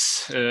 so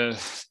this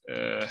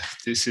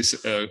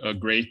is a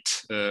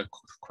great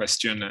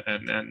question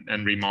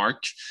and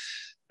remark.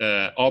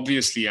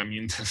 Obviously, I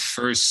mean, the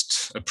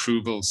first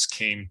approvals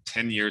came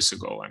 10 years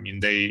ago. I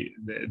mean,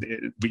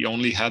 we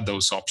only had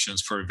those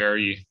options for a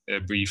very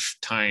brief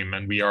time,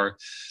 and we are,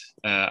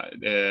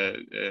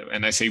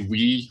 and I say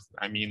we,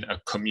 I mean a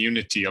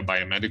community of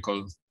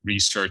biomedical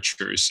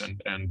researchers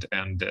and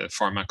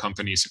pharma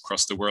companies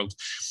across the world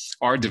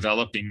are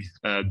developing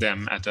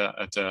them at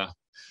a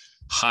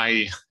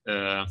high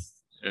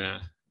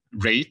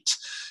rate,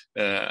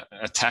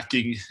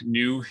 attacking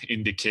new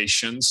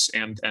indications,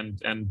 and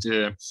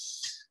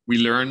we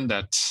learn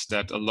that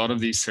a lot of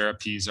these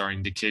therapies are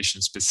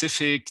indication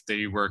specific.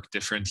 They work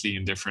differently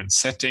in different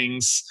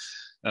settings,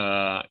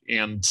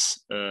 and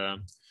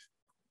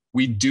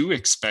we do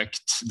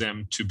expect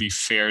them to be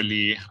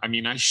fairly, I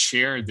mean, I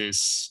share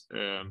this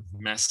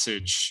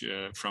message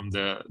from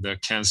the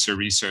Cancer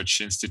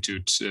Research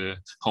Institute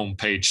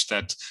homepage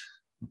that,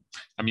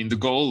 I mean, the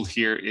goal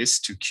here is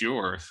to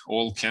cure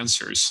all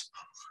cancers.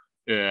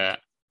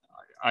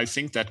 I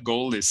think that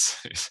goal is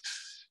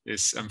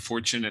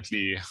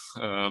unfortunately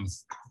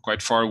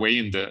quite far away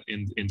in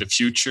the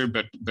future,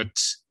 but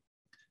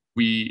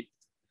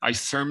I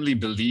firmly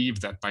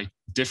believe that by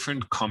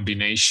different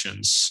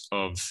combinations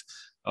of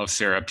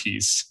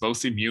therapies,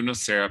 both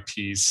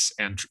immunotherapies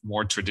and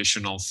more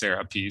traditional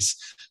therapies,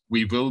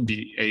 we will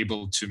be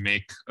able to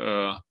make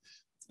a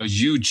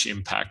huge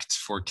impact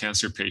for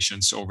cancer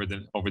patients over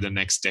the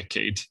next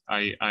decade.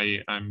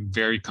 I'm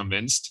very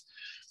convinced.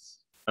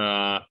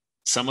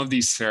 Some of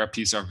these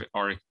therapies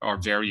are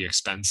very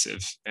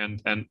expensive,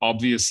 and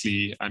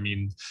obviously, I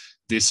mean,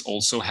 this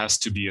also has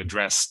to be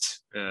addressed.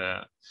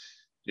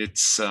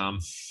 It's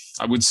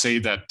I would say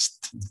that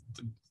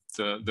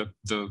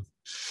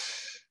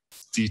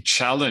the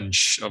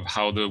challenge of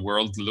how the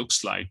world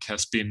looks like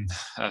has been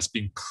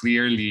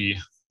clearly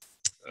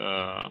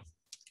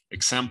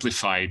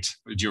exemplified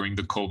during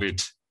the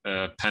COVID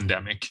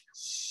pandemic,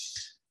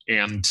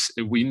 and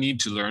we need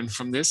to learn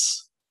from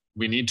this.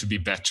 We need to be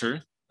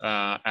better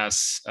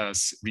as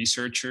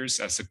researchers,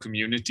 as a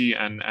community,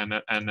 and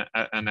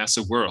as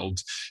a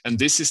world. And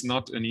this is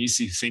not an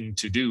easy thing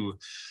to do.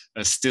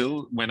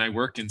 Still, when I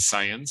work in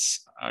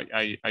science,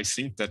 I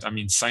think that, I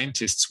mean,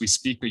 scientists, we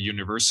speak a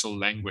universal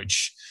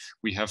language.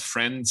 We have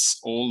friends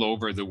all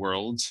over the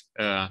world,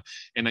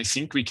 and I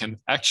think we can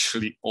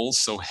actually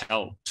also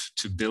help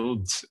to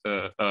build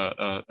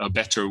a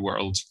better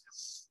world.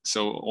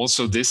 So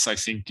also this, I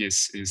think,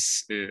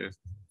 is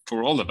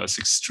for all of us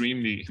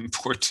extremely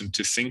important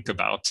to think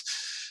about.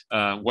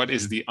 What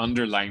is the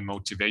underlying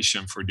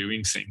motivation for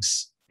doing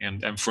things?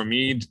 And for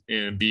me,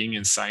 being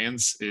in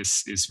science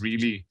is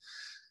really,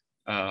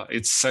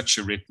 it's such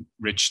a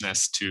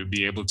richness to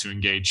be able to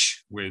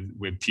engage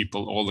with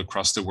people all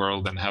across the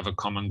world and have a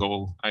common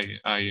goal.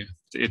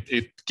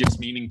 It gives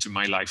meaning to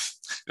my life.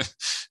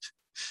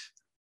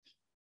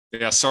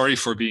 Yeah, sorry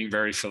for being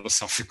very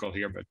philosophical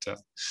here, but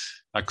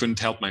I couldn't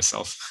help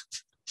myself.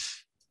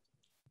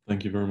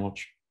 Thank you very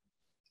much.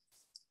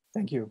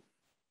 Thank you.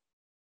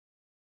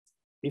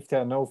 If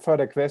there are no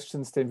further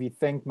questions, then we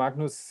thank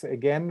Magnus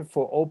again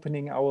for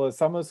opening our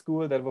summer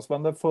school. That was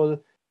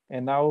wonderful.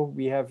 And now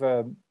we have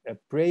a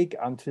break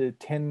until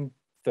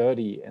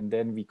 10:30, and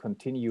then we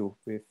continue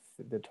with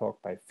the talk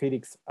by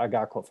Felix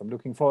Agakov. I'm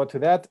looking forward to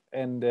that,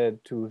 and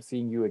to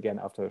seeing you again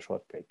after a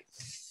short break.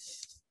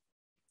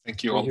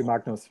 Thank you all. Thank you,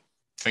 Magnus.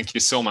 Thank you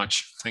so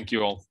much. Thank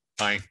you all.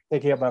 Bye.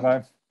 Take care.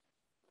 Bye-bye.